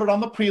then we'll put it on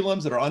the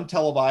prelims that are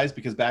untelevised,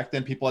 because back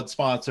then people had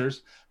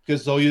sponsors,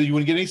 because so you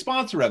wouldn't get any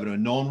sponsor revenue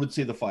and no one would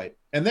see the fight.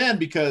 And then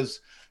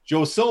because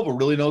Joe Silva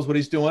really knows what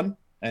he's doing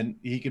and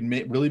he can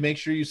really make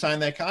sure you sign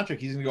that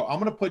contract, he's going to go, I'm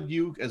going to put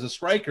you as a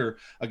striker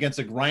against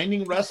a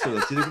grinding wrestler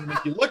that's either going to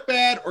make you look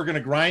bad or going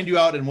to grind you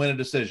out and win a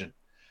decision.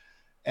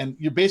 And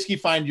you basically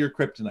find your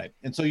kryptonite.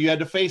 And so you had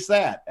to face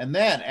that. And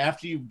then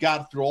after you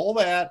got through all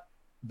that,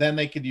 then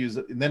they could use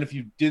it. And then if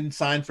you didn't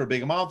sign for a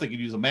big amount, they could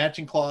use a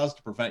matching clause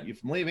to prevent you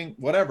from leaving,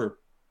 whatever.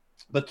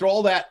 But through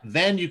all that,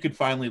 then you could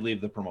finally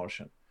leave the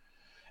promotion.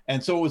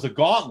 And so it was a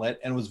gauntlet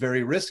and it was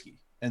very risky.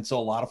 And so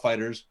a lot of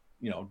fighters,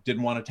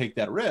 didn't want to take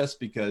that risk,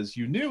 because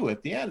you knew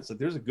at the end, it's like,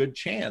 there's a good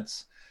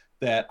chance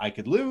that I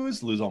could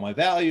lose all my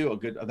value,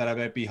 that I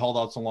might be held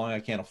out so long I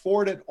can't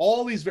afford it,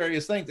 all these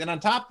various things. And on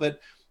top of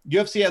it,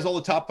 UFC has all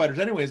the top fighters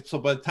anyways, so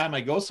by the time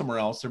I go somewhere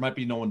else, there might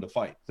be no one to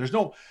fight. There's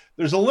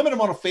a limited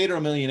amount of Fedor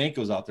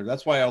Emelianenkos out there.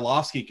 That's why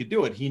Arlovsky could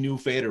do it. He knew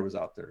Fedor was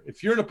out there.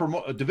 If you're in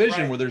a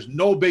division where there's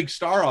no big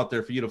star out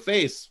there for you to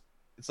face,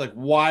 it's like,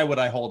 why would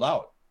I hold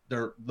out?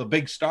 They're the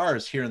big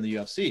stars here in the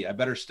UFC. I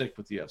better stick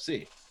with the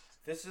UFC.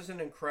 This is an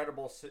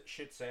incredible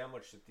shit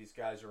sandwich that these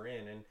guys are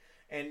in.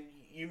 And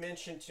you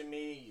mentioned to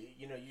me,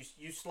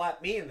 you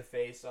slapped me in the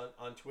face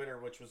on Twitter,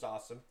 which was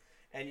awesome.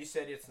 And you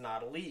said it's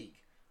not a league.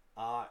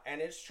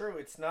 And it's true,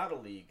 it's not a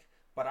league,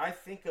 but I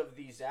think of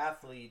these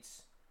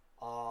athletes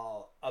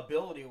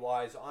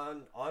ability-wise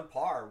on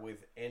par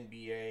with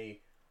NBA,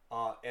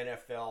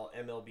 NFL,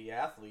 MLB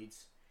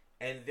athletes,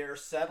 and they're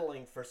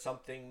settling for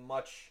something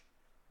much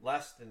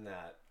less than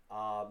that,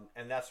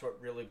 and that's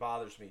what really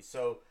bothers me.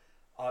 So,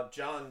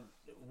 John,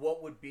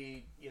 what would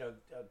be,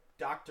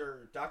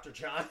 Dr.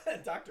 John,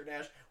 Dr.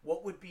 Nash,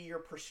 what would be your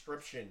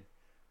prescription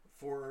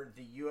for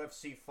the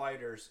UFC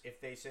fighters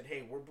if they said,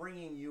 hey, we're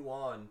bringing you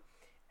on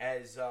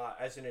as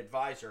an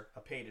advisor, a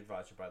paid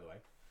advisor, by the way.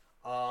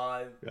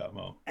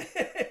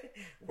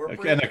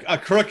 A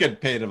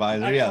crooked paid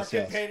advisor, yes.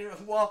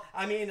 Well,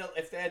 I mean,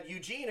 if they had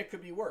Eugene, it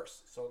could be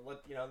worse. So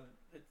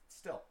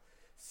still.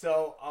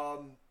 So,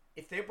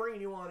 if they're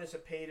bringing you on as a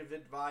paid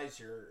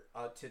advisor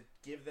to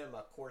give them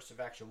a course of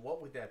action,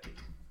 what would that be?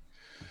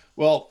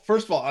 Well,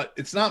 first of all,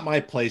 it's not my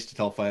place to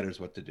tell fighters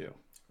what to do,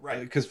 right?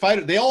 Because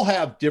they all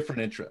have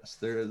different interests.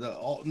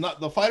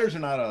 The fighters are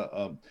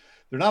not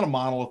they're not a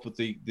monolith with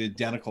the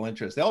identical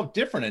interests. They all have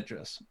different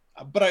interests.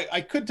 But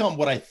I could tell them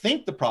what I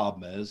think the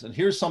problem is. And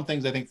here's some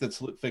things I think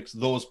that's fix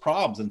those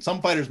problems. And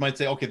some fighters might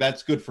say, okay,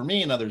 that's good for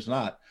me, and others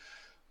not.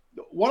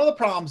 One of the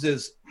problems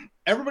is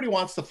everybody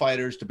wants the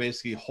fighters to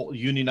basically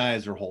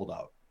unionize or hold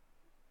out.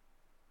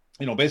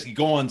 Basically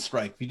go on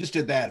strike. If you just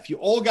did that, if you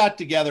all got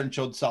together and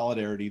showed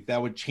solidarity,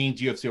 that would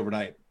change UFC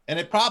overnight. And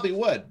it probably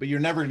would, but you're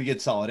never going to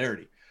get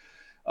solidarity.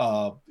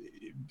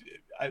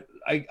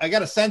 I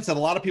got a sense that a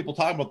lot of people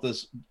talking about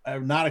this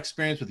have not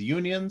experienced with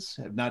unions,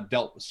 have not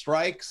dealt with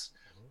strikes.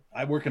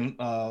 I work in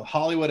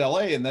Hollywood,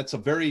 LA, and that's a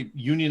very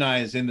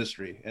unionized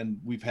industry. And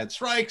we've had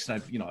strikes,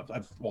 and I've been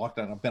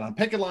on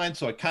picket lines,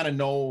 so I kind of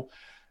know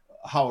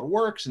how it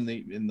works in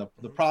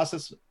the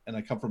process. And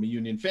I come from a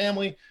union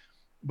family.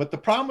 But the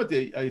problem with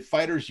a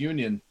fighters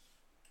union,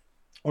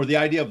 or the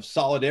idea of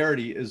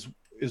solidarity, is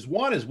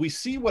we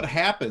see what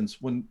happens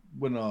when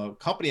a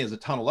company has a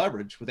ton of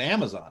leverage with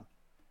Amazon.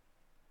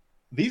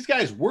 These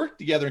guys work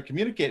together and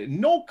communicate.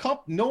 No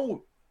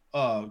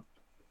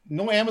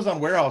no Amazon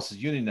warehouse is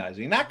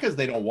unionizing, not because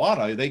they don't want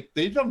to.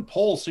 They've done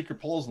polls, secret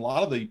polls, and a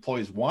lot of the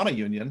employees want a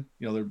union.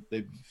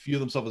 They view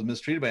themselves as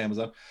mistreated by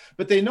Amazon,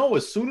 but they know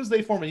as soon as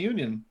they form a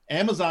union,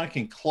 Amazon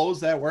can close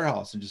that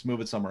warehouse and just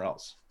move it somewhere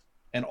else,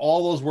 and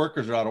all those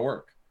workers are out of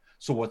work.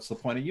 So what's the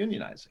point of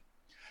unionizing?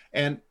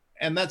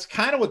 And that's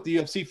kind of what the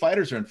UFC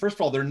fighters are in. First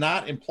of all, they're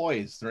not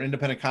employees; they're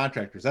independent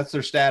contractors. That's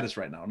their status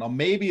right now. Now,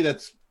 maybe they're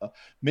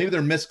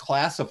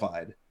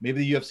misclassified. Maybe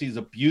the UFC is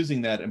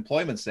abusing that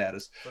employment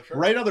status. Sure.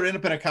 Right now, they're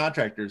independent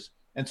contractors,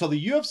 and so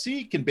the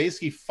UFC can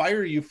basically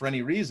fire you for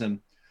any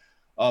reason.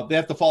 They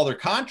have to follow their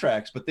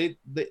contracts, but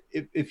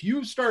if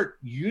you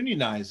start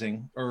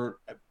unionizing, or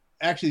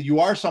actually you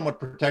are somewhat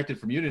protected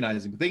from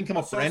unionizing, but they can come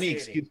up for any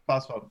excuse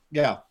possible.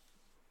 Yeah.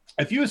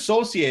 If you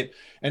associate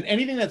and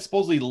anything that's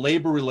supposedly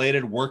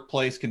labor-related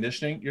workplace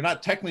conditioning, you're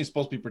not technically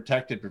supposed to be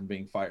protected from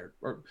being fired,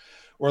 or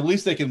at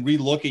least they can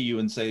relook at you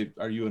and say,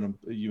 "Are you an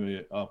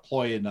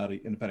employee and not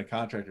an independent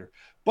contractor?"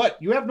 But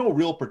you have no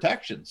real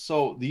protection.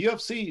 So the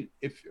UFC,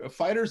 if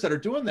fighters that are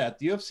doing that,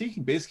 the UFC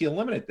can basically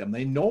eliminate them.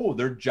 They know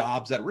their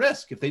job's at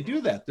risk if they do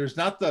that. There's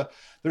not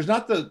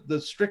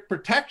the strict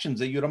protections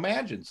that you'd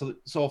imagine.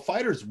 So a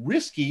fighter's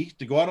risky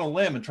to go out on a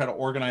limb and try to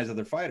organize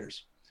other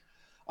fighters.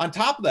 On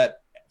top of that,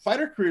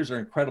 fighter careers are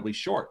incredibly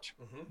short.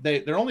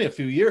 Mm-hmm. They're only a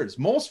few years.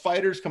 Most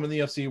fighters come in the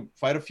UFC,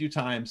 fight a few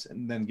times,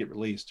 and then get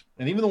released.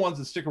 And even the ones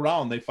that stick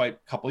around, they fight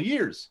a couple of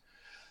years.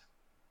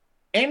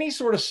 Any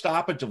sort of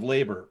stoppage of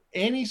labor,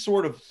 any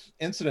sort of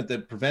incident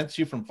that prevents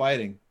you from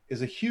fighting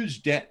is a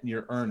huge dent in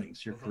your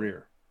earnings, your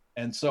career.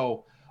 And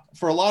so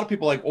for a lot of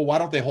people, like, well, why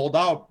don't they hold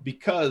out?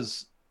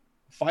 Because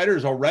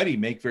fighters already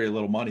make very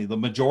little money. The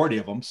majority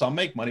of them, some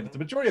make money, but the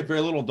majority have very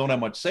little, don't have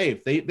much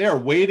saved. They are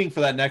waiting for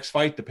that next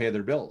fight to pay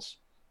their bills.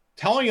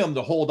 Telling them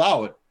to hold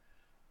out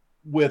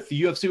with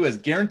the UFC who has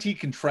guaranteed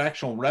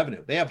contractual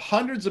revenue. They have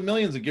hundreds of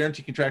millions of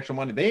guaranteed contractual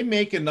money. They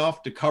make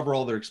enough to cover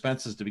all their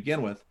expenses to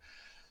begin with.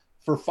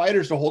 For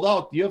fighters to hold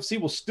out, the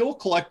UFC will still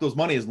collect those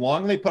money as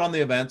long as they put on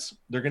the events.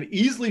 They're going to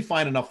easily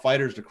find enough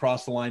fighters to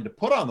cross the line to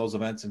put on those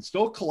events and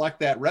still collect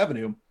that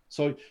revenue.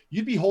 So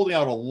you'd be holding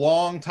out a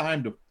long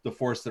time to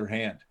force their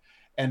hand.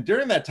 And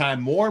during that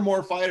time, more and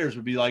more fighters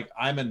would be like,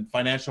 I'm in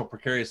financial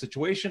precarious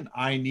situation.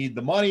 I need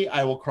the money.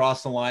 I will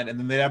cross the line. And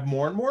then they have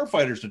more and more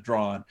fighters to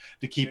draw on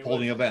to keep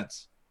holding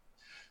events.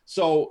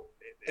 So,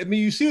 I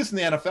mean, you see this in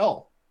the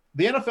NFL.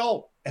 The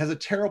NFL has a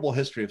terrible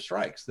history of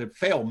strikes that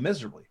fail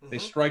miserably. Mm-hmm. They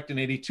striked in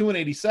 82 and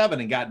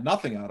 87 and got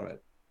nothing out of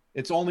it.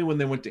 It's only when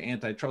they went to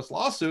antitrust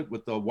lawsuit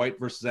with the White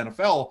versus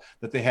NFL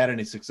that they had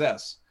any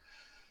success.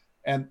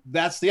 And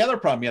that's the other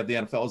problem you have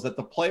with the NFL is that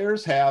the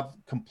players have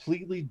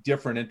completely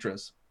different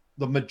interests.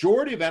 The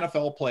majority of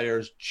NFL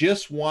players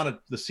just want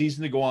the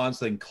season to go on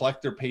so they can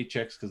collect their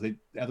paychecks because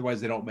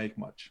otherwise they don't make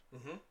much.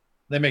 Mm-hmm.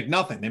 They make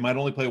nothing. They might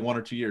only play 1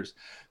 or 2 years.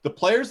 The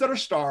players that are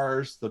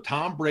stars, the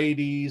Tom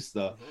Brady's,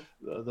 the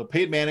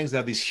Peyton Mannings, they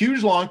have these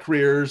huge long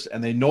careers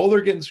and they know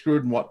they're getting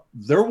screwed and what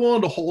they're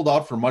willing to hold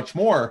out for much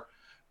more,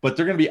 but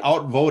they're going to be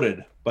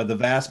outvoted by the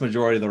vast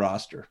majority of the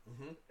roster.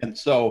 Mm-hmm. And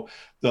so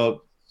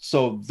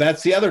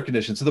that's the other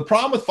condition. So the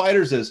problem with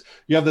fighters is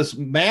you have this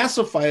mass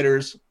of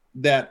fighters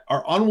that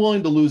are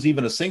unwilling to lose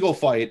even a single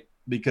fight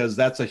because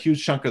that's a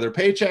huge chunk of their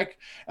paycheck.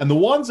 And the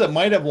ones that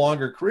might have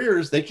longer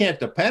careers, they can't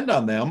depend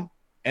on them.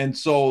 And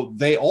so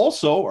they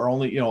also are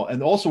only,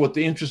 and also what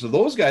the interest of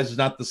those guys is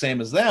not the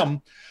same as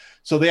them.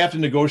 So they have to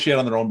negotiate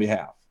on their own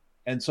behalf.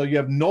 And so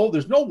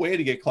there's no way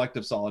to get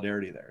collective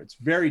solidarity there. It's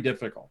very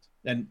difficult.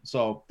 And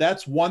so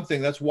that's one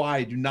thing. That's why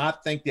I do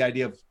not think the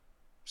idea of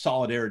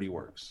solidarity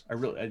works.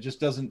 It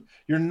just doesn't,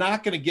 you're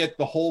not going to get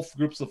the whole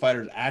groups of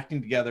fighters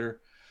acting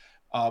together.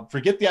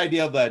 Forget the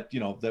idea that,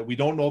 that we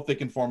don't know if they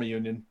can form a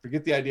union.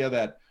 Forget the idea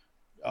that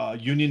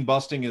union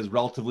busting is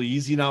relatively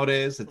easy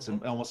nowadays. It's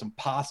almost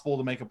impossible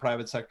to make a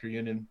private sector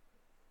union.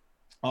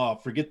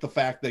 Forget the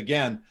fact that,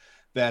 again,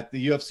 that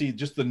the UFC,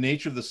 just the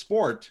nature of the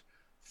sport,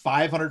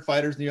 500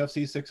 fighters in the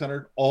UFC,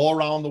 600 all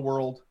around the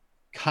world,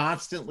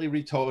 constantly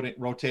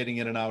rotating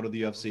in and out of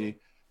the UFC,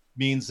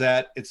 means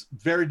that it's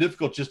very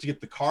difficult just to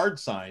get the card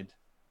signed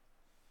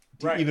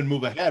to even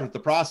move ahead with the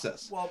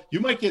process. Well, you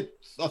might get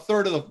a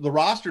third of the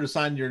roster to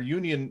sign your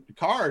union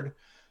card.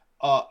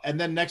 And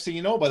then next thing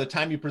you know, by the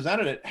time you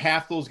presented it,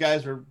 half those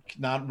guys are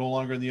no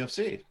longer in the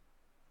UFC.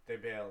 They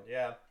bailed.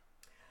 Yeah.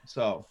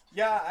 So,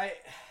 yeah,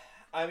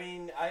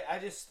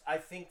 I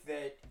think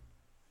that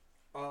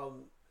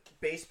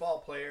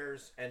baseball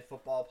players and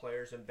football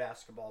players and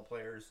basketball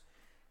players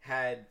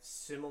had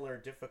similar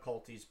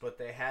difficulties, but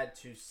they had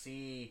to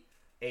see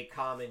a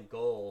common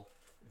goal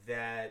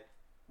that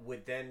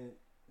would then,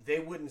 they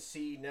wouldn't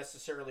see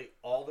necessarily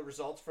all the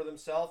results for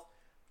themselves,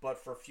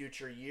 but for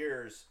future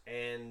years.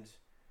 And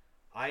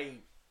I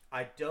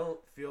don't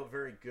feel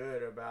very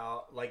good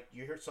about, like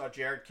saw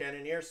Jared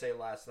Cannonier say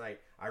last night,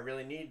 I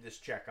really need this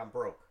check. I'm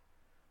broke.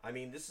 I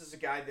mean, this is a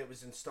guy that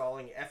was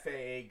installing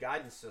FAA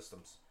guidance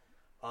systems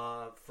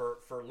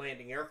for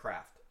landing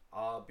aircraft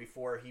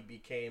before he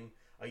became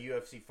a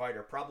UFC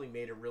fighter. Probably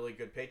made a really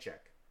good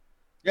paycheck.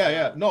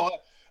 Yeah. No,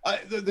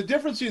 the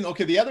difference in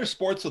the other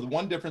sports. So the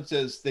one difference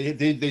is they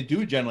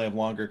do generally have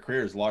longer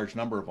careers, large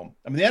number of them.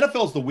 I mean, the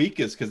NFL is the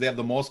weakest because they have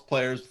the most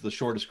players, the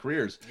shortest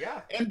careers.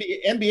 Yeah.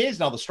 NBA is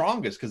now the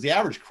strongest because the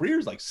average career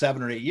is like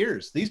 7 or 8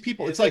 years. These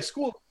people, it's like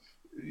school.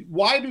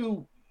 Why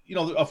do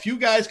a few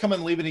guys come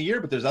and leave in a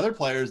year, but there's other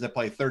players that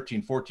play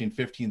 13, 14,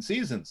 15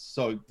 seasons.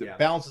 So it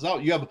balances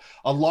out. You have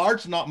a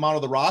large amount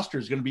of the roster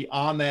is going to be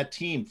on that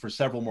team for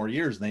several more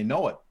years, and they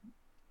know it.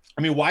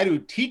 I mean, why do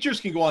teachers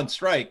can go on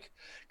strike?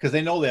 Because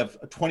they know they have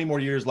 20 more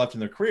years left in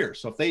their career.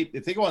 So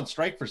if they go on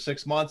strike for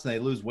 6 months and they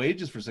lose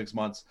wages for 6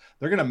 months,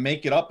 they're going to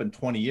make it up in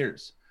 20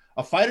 years.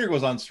 A fighter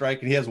goes on strike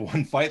and he has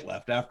one fight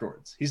left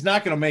afterwards. He's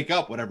not going to make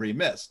up whatever he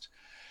missed.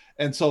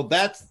 And so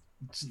that's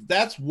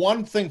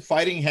one thing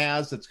fighting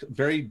has that's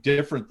very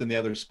different than the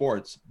other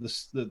sports.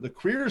 The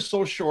career is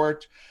so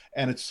short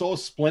and it's so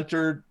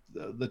splintered.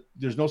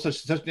 There's no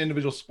such an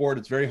individual sport.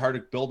 It's very hard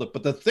to build it.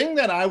 But the thing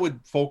that I would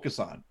focus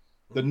on,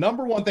 the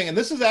number one thing, and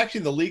this is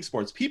actually the league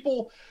sports,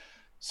 people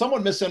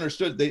somewhat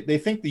misunderstood. They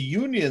think the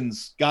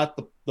unions got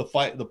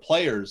the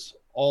players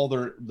all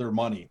their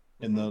money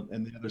in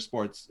the other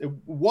sports. It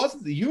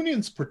wasn't. The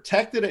unions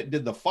protected it,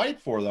 did the fight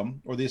for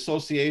them, or the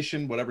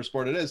association, whatever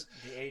sport it is.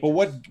 But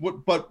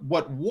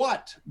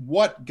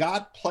what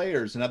got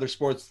players in other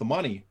sports the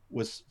money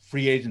was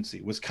free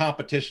agency, was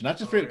competition, not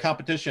just free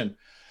competition.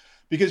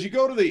 Because you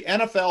go to the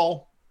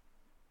NFL,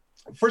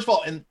 first of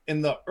all,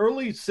 in the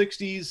early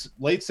 60s,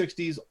 late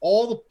 60s,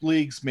 all the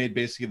leagues made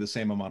basically the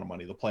same amount of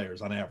money, the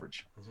players on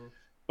average.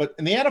 But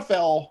in the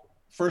NFL,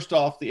 first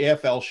off, the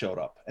AFL showed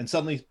up and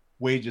suddenly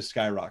wages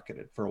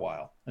skyrocketed for a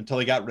while until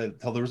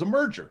there was a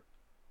merger.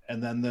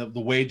 And then the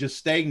wages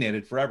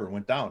stagnated forever,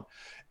 went down.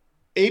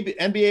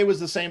 NBA was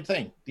the same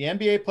thing. The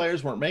NBA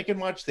players weren't making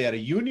much. They had a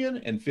union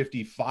in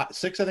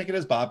 56, I think it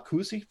is. Bob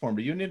Cousy formed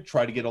a union,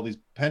 tried to get all these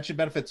pension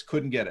benefits,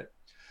 couldn't get it.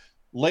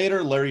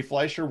 Later, Larry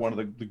Fleischer, one of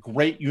the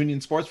great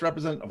union sports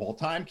representatives of all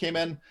time, came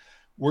in,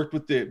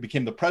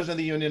 became the president of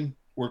the union,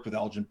 worked with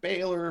Elgin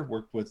Baylor,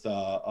 worked with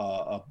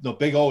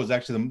Big O was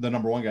actually the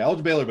number one guy,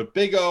 Elgin Baylor, but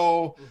Big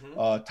O,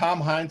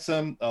 Tom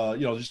Heinsohn,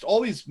 just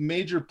all these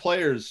major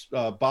players,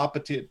 Bob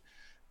Petit,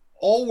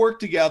 all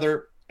worked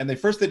together. And they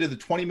did the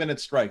 20-minute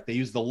strike. They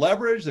used the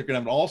leverage. They're going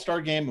to have an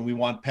all-star game, and we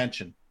want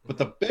pension. But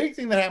the big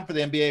thing that happened for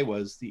the NBA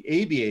was the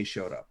ABA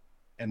showed up,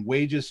 and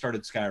wages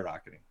started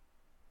skyrocketing.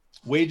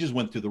 Wages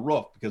went through the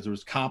roof because there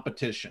was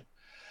competition.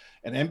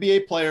 And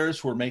NBA players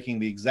who were making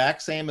the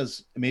exact same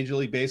as Major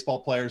League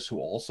Baseball players who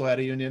also had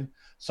a union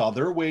saw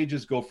their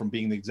wages go from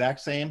being the exact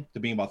same to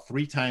being about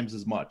 3 times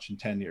as much in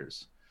 10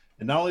 years.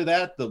 And not only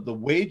that, the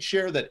wage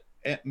share that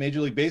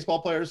Major League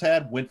Baseball players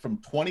had went from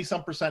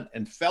 20-some%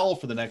 and fell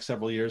for the next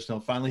several years until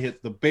finally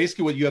hit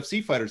basically what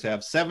UFC fighters have,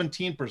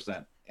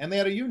 17%. And they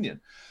had a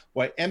union.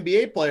 Why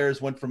NBA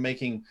players went from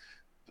making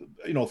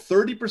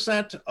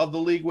 30% of the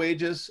league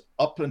wages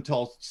up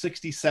until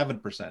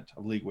 67%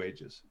 of league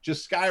wages,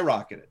 just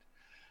skyrocketed.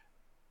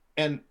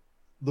 And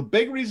the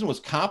big reason was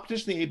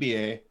competition in the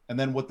ABA. And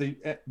then what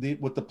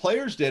the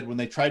players did when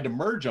they tried to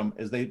merge them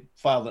is they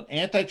filed an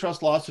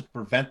antitrust lawsuit to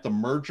prevent the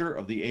merger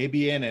of the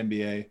ABA and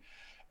NBA,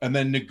 and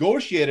then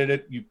negotiated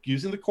it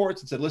using the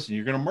courts and said, listen,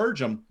 you're going to merge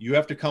them. You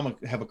have to come and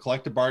have a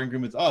collective bargaining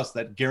agreement with us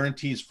that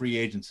guarantees free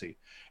agency.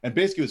 And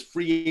basically it was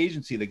free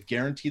agency that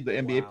guaranteed the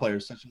NBA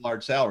players such a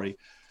large salary.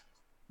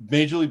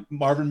 Major League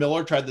Marvin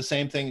Miller tried the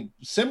same thing,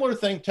 similar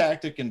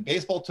tactic, and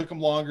baseball took him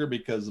longer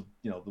because of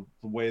the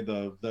way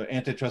the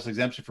antitrust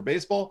exemption for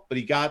baseball, but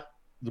he got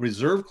the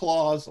reserve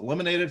clause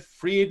eliminated,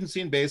 free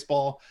agency in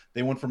baseball.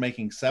 They went from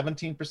making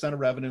 17% of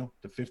revenue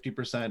to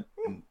 50%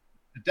 in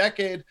a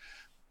decade.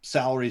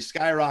 Salaries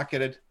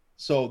skyrocketed.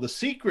 So the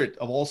secret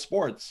of all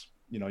sports,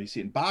 you see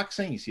it in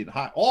boxing, you see it in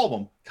all of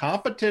them,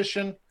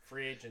 competition,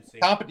 free agency.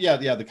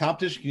 The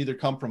competition can either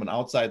come from an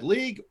outside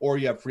league or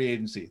you have free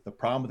agency. The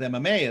problem with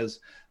MMA is,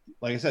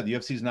 like I said, the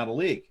UFC is not a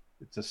league.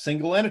 It's a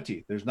single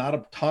entity. There's not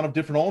a ton of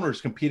different owners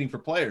competing for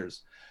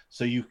players.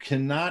 So you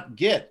cannot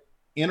get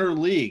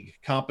inter-league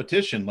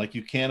competition like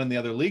you can in the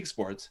other league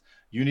sports.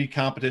 You need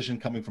competition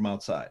coming from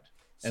outside.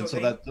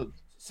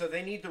 So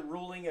they need the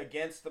ruling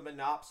against the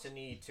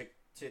monopsony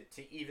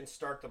to even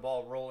start the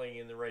ball rolling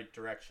in the right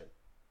direction.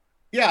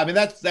 Yeah, I mean,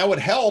 that would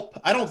help.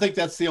 I don't think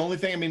that's the only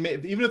thing. I mean,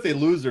 even if they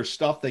lose their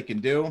stuff, they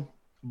can do.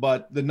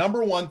 But the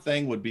number one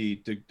thing would be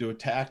to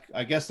attack.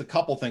 I guess a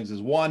couple things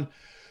is, one,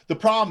 the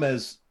problem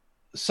is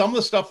some of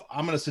the stuff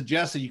I'm going to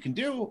suggest that you can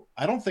do,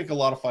 I don't think a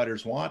lot of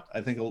fighters want.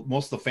 I think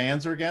most of the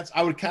fans are against.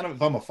 I would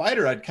if I'm a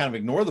fighter, I'd kind of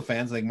ignore the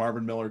fans. I think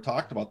Marvin Miller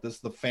talked about this.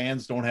 The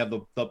fans don't have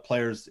the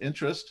players'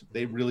 interest.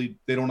 They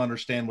don't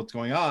understand what's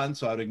going on,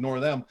 so I'd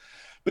ignore them.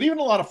 But even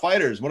a lot of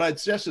fighters, what I'd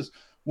suggest is,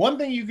 one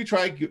thing you could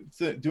try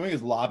doing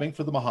is lobbying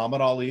for the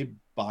Muhammad Ali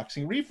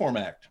Boxing Reform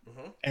Act.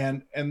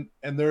 And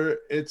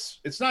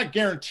it's not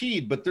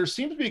guaranteed, but there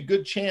seems to be a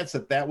good chance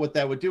that what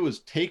that would do is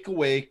take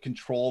away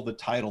control of the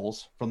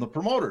titles from the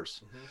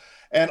promoters.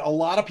 And a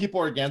lot of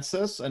people are against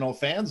this. I know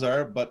fans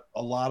are, but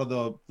a lot of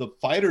the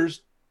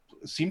fighters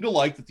seem to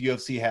like that the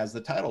UFC has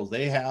the titles.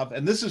 They have,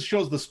 and this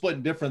shows the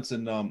split difference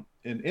in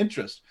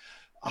interest.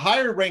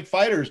 higher ranked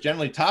fighters,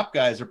 generally top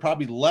guys, are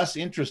probably less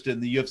interested in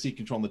the UFC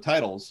controlling the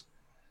titles.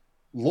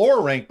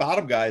 Lower ranked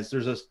bottom guys,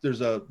 there's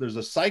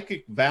a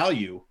psychic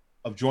value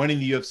of joining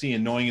the UFC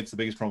and knowing it's the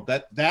biggest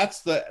promoter.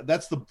 That's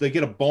the they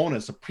get a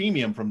bonus, a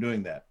premium from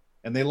doing that,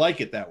 and they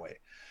like it that way.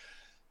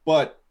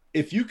 But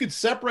if you could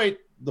separate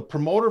the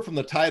promoter from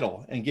the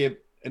title and give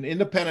an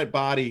independent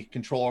body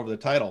control over the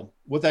title,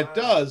 what that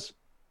does,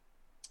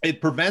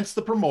 it prevents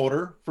the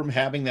promoter from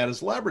having that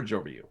as leverage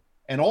over you.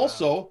 And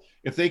also,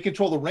 if they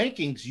control the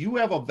rankings, you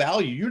have a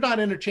value. You're not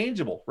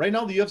interchangeable. Right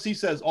now, the UFC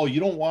says, oh, you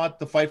don't want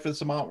the fight for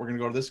this amount, we're going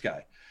to go to this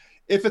guy.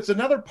 If it's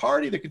another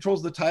party that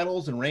controls the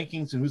titles and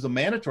rankings and who's a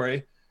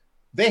mandatory,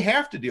 they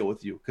have to deal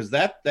with you, because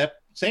that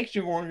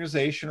sanctioning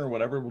organization or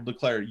whatever will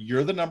declare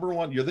you're the number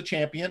one, you're the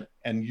champion,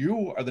 and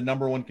you are the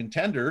number one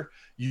contender.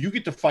 You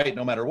get to fight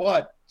no matter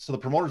what. So the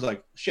promoter's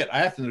like, shit, I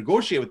have to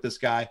negotiate with this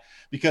guy,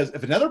 because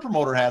if another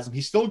promoter has him,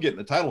 he's still getting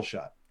the title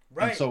shot.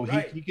 Right. And so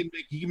he can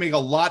make a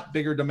lot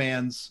bigger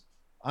demands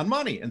on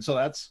money. And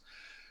so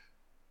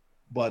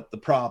but the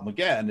problem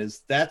again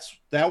is that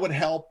would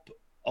help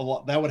a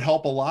lot. That would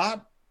help a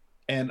lot.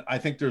 And I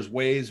think there's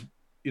ways,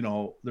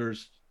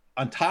 there's,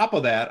 on top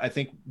of that, I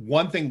think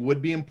one thing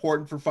would be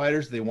important for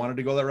fighters, if they wanted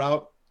to go that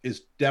route,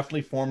 is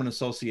definitely form an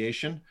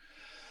association.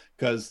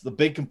 Because the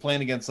big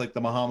complaint against like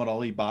the Muhammad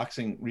Ali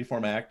Boxing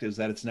Reform Act is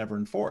that it's never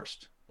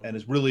enforced. And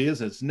it really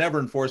isn't. It's never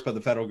enforced by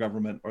the federal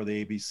government or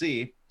the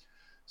ABC.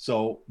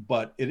 So,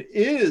 but it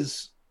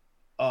is,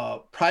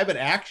 private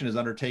action is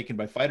undertaken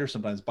by fighters,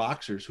 sometimes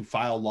boxers, who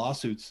file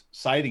lawsuits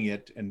citing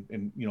it.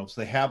 And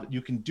so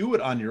you can do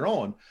it on your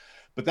own.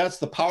 But that's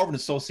the power of an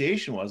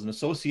association. An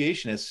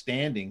association has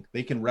standing.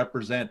 They can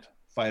represent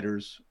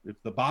fighters.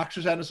 If the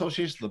boxers had an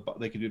association,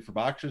 they could do it for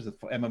boxers. If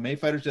MMA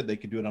fighters did, they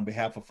could do it on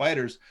behalf of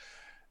fighters.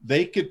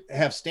 They could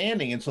have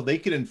standing, and so they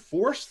could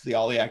enforce the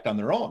Ali Act on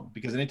their own.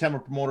 Because anytime a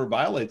promoter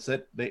violates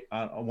it,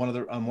 on one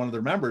of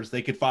their members,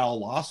 they could file a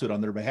lawsuit on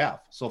their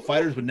behalf. So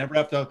fighters would never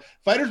have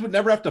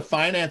to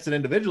finance it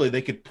individually.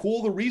 They could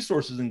pool the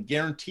resources and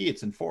guarantee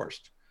it's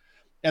enforced.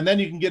 And then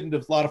you can get into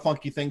a lot of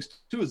funky things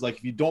too. Is like,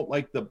 if you don't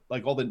like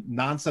all the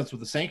nonsense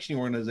with the sanctioning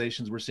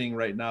organizations we're seeing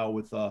right now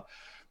with,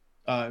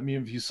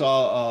 if you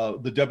saw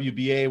the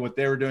WBA, what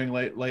they were doing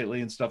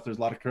lately and stuff, there's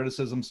a lot of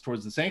criticisms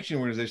towards the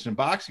sanctioning organization in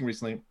boxing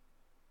recently.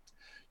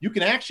 You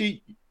can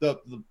actually, the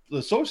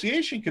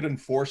association could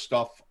enforce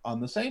stuff on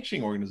the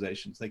sanctioning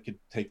organizations. They could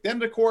take them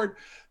to court.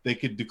 They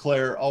could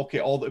declare,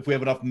 okay, if we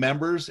have enough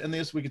members in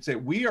this, we could say,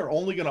 we are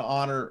only going to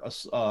honor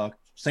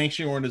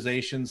sanctioning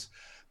organizations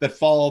that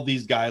follow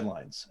these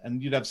guidelines.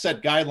 And you'd have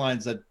set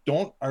guidelines that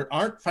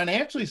aren't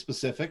financially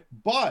specific,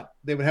 but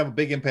they would have a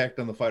big impact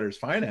on the fighters'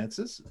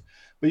 finances.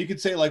 But you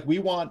could say, like, we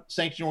want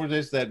sanctioning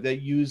organizations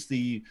that use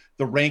the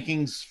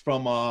rankings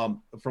from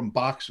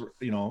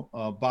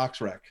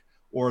BoxRec,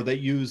 or they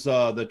use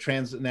the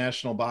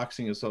Transnational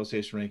Boxing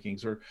Association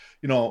rankings, or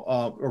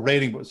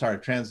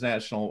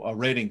Transnational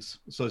Ratings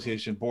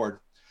Association Board,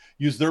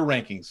 use their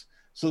rankings.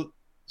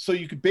 So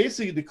you could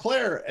basically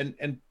declare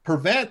and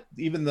prevent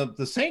even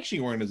the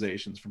sanctioning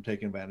organizations from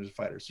taking advantage of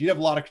fighters. So you have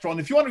a lot of control.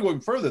 And if you want to go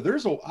even further,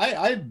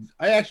 I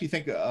actually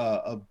think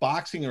a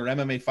boxing or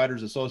MMA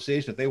fighters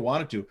association, if they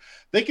wanted to,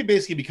 they could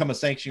basically become a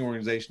sanctioning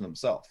organization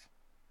themselves.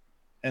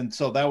 And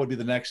so that would be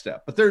the next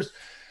step. But there's,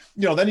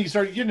 then you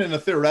start getting into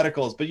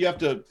theoreticals, but you have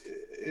to,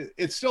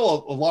 it's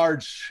still a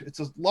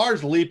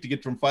large leap to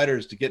get from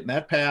fighters to getting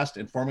that passed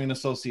and forming an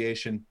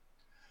association.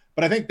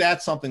 But I think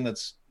that's something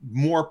that's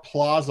more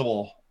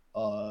plausible.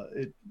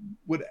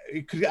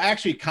 It could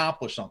actually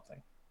accomplish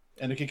something,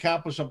 and it could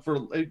accomplish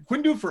something it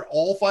couldn't do it for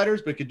all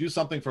fighters, but it could do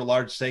something for a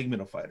large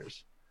segment of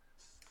fighters.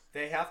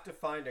 They have to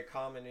find a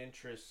common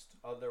interest.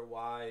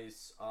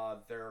 Otherwise,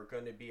 there are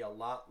going to be a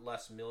lot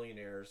less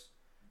millionaires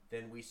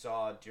than we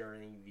saw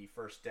during the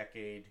first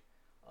decade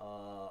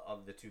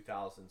of the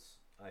 2000s.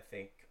 I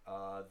think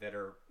that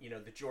are,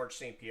 the George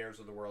St. Pierre's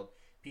of the world,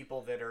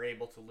 people that are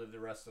able to live the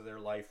rest of their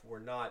life. We're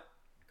not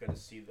going to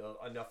see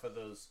enough of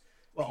those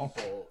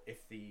people.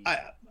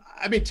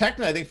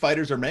 Technically, I think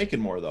fighters are making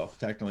more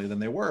technically than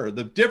they were.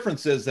 The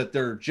difference is that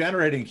they're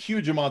generating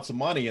huge amounts of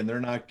money and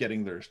they're not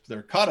getting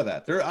their cut of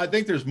that. I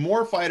think there's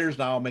more fighters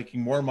now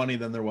making more money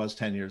than there was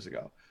 10 years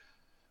ago.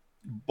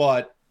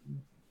 But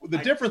the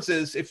difference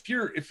is if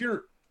the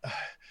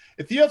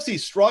UFC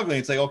is struggling,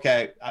 it's like,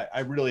 okay,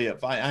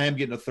 if I am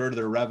getting a third of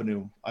their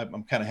revenue,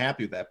 I'm kind of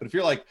happy with that. But if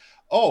you're like,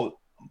 oh,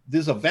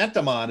 this event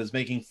I'm on is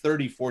making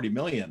 30-40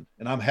 million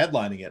and I'm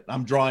headlining it,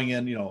 I'm drawing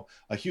in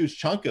a huge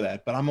chunk of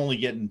that, but I'm only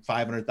getting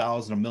 $500,000,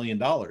 $1 million,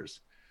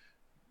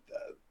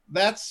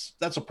 that's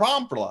a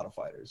problem for a lot of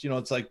fighters.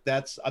 It's like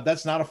that's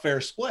not a fair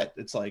split.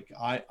 It's like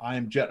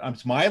I'm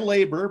my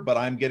labor, but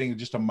I'm getting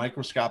just a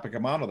microscopic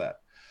amount of that.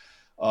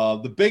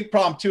 The big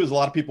problem too is a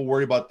lot of people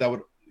worry about that.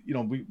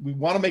 We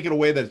want to make it a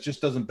way that it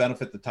just doesn't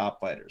benefit the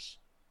top fighters.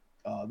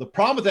 The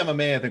problem with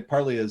MMA, I think,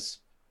 partly is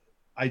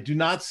I do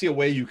not see a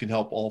way you can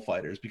help all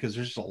fighters, because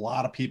there's just a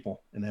lot of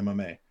people in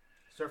MMA.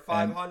 Is there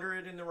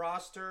 500 in the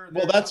roster?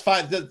 Well, that's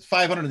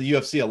 500 in the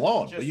UFC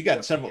alone. But you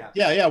got several.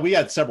 Yeah. We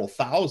had several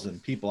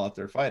thousand people out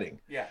there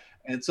fighting. Yeah.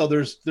 And so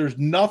there's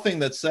nothing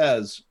that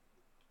says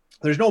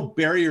there's no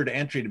barrier to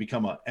entry to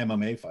become a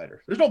MMA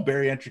fighter. There's no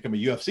barrier to entry to become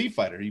a UFC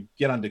fighter. You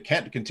get on to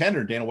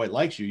Contender, Dana White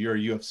likes you, you're a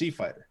UFC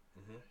fighter.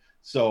 Mm-hmm.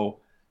 So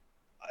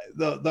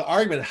the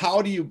argument,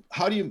 how do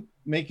you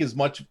make as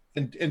much,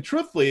 and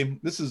truthfully,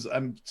 this is,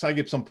 so I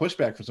get some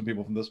pushback from some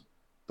people from this,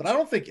 but I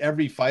don't think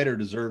every fighter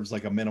deserves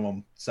like a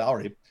minimum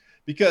salary,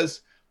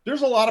 because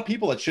there's a lot of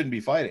people that shouldn't be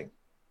fighting,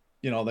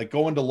 that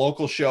go into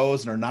local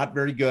shows and are not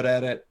very good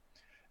at it,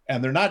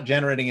 and they're not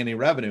generating any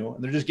revenue,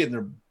 and they're just getting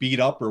their beat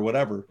up or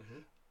whatever. Mm-hmm.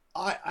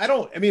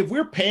 I mean, if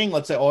we're paying,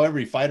 let's say,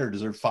 every fighter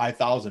deserves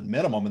 5,000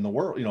 minimum in the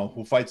world,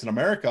 who fights in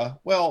America,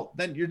 well,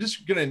 then you're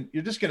just gonna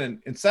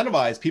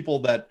incentivize people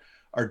that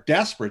are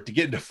desperate to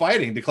get into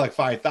fighting to collect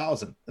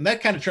 5,000, and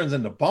that kind of turns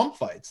into bump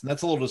fights, and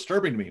that's a little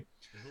disturbing to me.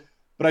 Mm-hmm.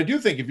 But I do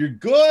think if you're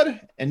good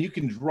and you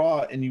can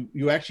draw and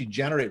you actually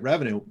generate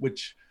revenue,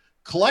 which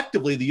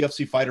collectively the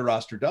UFC fighter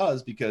roster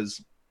does,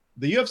 because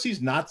the UFC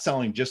is not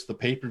selling just the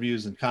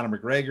pay-per-views and Conor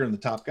McGregor and the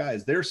top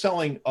guys. They're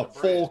selling a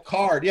full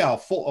card. Yeah, a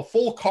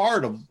full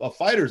card of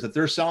fighters that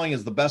they're selling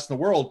as the best in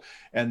the world.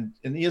 And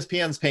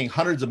ESPN's paying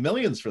hundreds of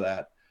millions for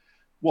that.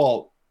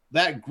 Well,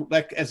 that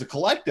as a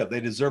collective, they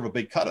deserve a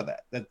big cut of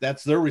that.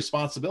 That's their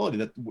responsibility.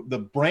 That the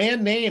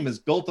brand name is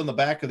built on the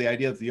back of the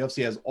idea that the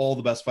UFC has all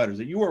the best fighters,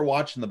 that you are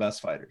watching the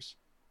best fighters.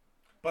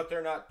 But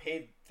they're not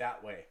paid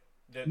that way.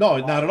 No,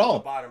 not at all.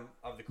 The bottom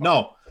of the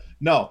card.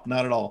 No,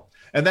 not at all.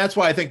 And that's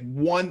why I think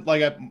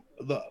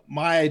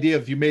my idea,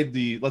 if you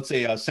made let's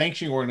say a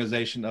sanctioning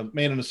organization,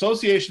 made an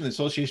association, the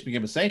association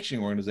became a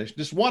sanctioning organization,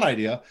 just one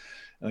idea.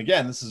 And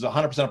again, this is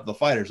 100% up to the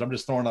fighters. I'm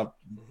just throwing up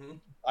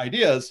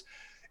ideas.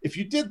 If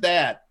you did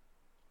that,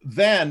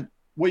 then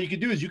what you could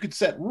do is you could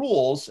set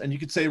rules, and you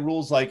could say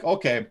rules like,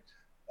 okay,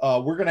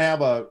 we're going to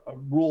have a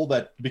rule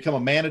that become a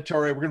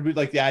mandatory. We're going to be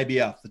like the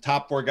IBF. The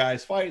top 4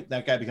 guys fight.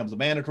 That guy becomes a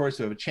mandatory.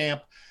 So we have a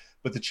champ.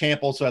 But the champ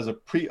also has a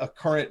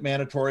current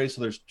mandatory. So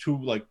there's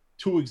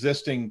two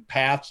existing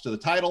paths to the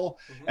title.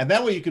 Mm-hmm. And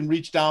that way you can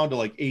reach down to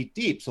like 8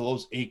 deep. So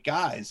those 8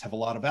 guys have a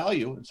lot of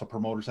value. And so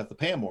promoters have to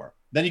pay them more.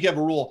 Then you have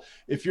a rule.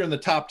 If you're in the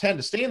top 10,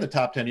 to stay in the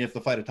top 10, you have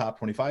to fight a top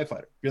 25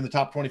 fighter. If you're in the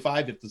top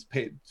 25, you have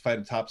to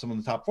fight someone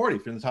in the top 40.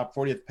 If you're in the top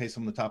 40, you have to pay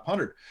someone in the top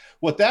 100.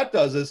 What that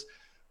does is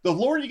the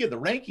lower you get the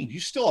rankings, you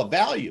still have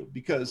value,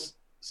 because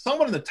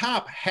someone in the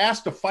top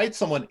has to fight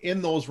someone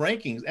in those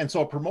rankings. And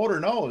so a promoter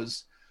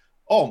knows,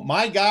 oh,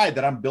 my guy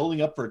that I'm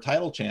building up for a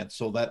title chance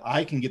so that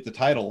I can get the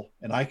title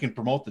and I can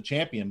promote the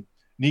champion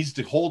needs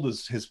to hold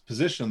his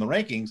position in the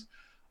rankings.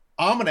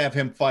 I'm going to have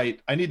him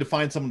fight. I need to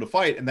find someone to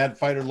fight. And that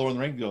fighter lower in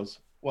the ranking goes,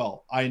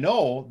 well, I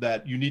know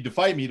that you need to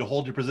fight me to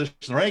hold your position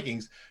in the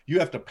rankings. You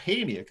have to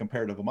pay me a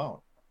comparative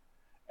amount.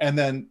 And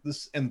then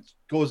then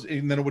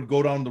it would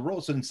go down the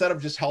road. So instead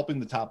of just helping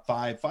the top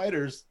 5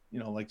 fighters,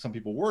 like some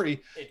people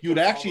worry, you'd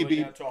actually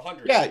be down to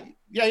 100.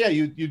 Yeah.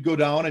 You'd go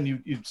down and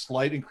you'd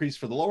slight increase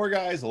for the lower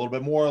guys, a little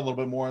bit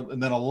more,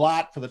 and then a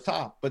lot for the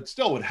top. But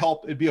still would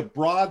help. It'd be a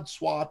broad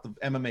swath of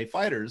MMA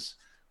fighters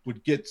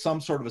would get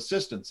some sort of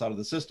assistance out of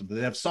the system.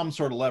 They'd have some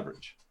sort of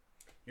leverage.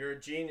 You're a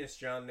genius,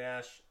 John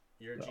Nash.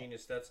 You're a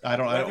genius. That's I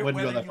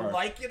wouldn't go that far. Whether you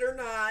like it or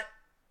not,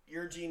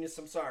 you're a genius.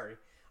 I'm sorry.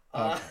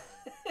 I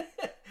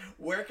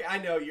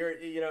know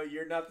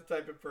you're not the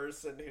type of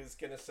person who's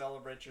gonna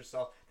celebrate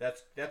yourself.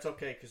 That's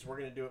okay, because we're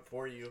gonna do it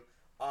for you.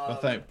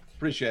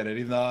 Appreciate it.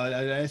 Even though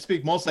I just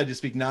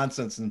speak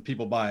nonsense and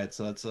people buy it,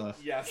 so that's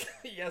yes.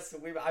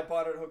 I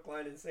bought it hook,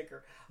 line, and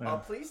sinker. Yeah.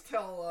 Please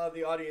tell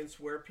the audience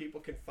where people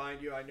can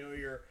find you. I know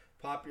you're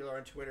popular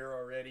on Twitter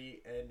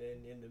already and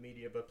in the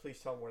media, but please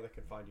tell them where they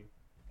can find you.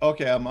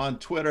 Okay, I'm on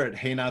Twitter at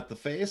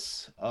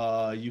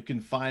HeyNotTheFace. You can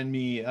find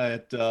me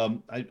at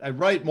I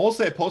write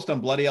mostly. I post on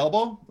Bloody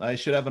Elbow. I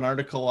should have an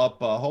article up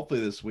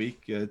hopefully this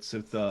week. It's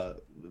with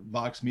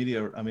Vox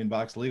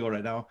Legal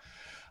right now.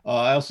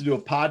 I also do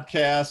a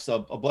podcast,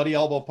 a Bloody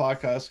Elbow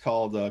podcast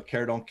called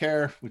Care Don't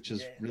Care, which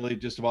is really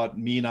just about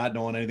me not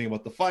knowing anything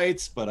about the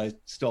fights, but I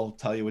still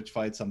tell you which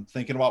fights I'm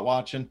thinking about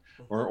watching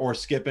or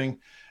skipping.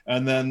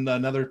 And then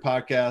another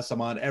podcast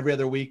I'm on every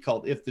other week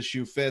called If the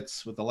Shoe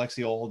Fits with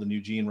Alexi Old and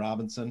Eugene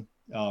Robinson,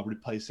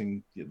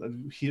 replacing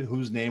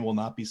whose name will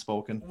not be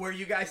spoken. Where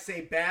you guys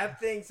say bad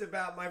things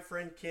about my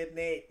friend Kid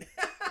Nate.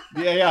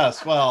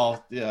 Yes.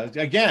 Well, yeah.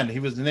 Again,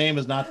 his name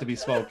is not to be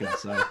spoken.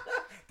 So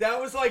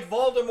that was like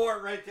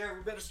Voldemort right there.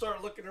 We better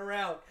start looking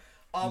around.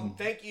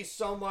 Thank you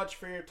so much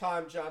for your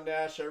time, John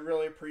Nash. I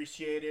really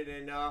appreciate it.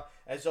 And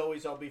as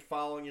always, I'll be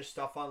following your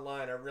stuff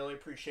online. I really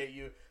appreciate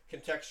you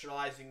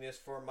contextualizing this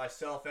for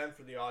myself and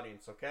for the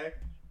audience, okay?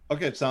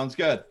 Okay, sounds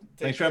good.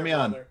 Thanks for having me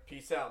on.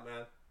 Peace out,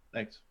 man.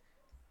 Thanks.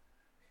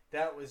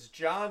 That was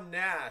John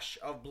Nash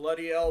of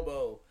Bloody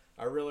Elbow.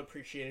 I really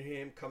appreciate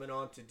him coming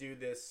on to do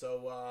this.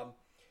 So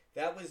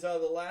that was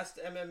the last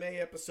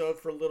MMA episode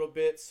for a little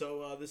bit.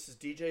 So this is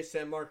DJ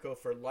San Marco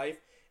for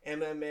Life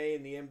MMA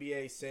and the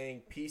NBA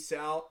saying peace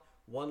out,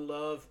 one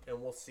love,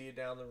 and we'll see you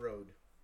down the road.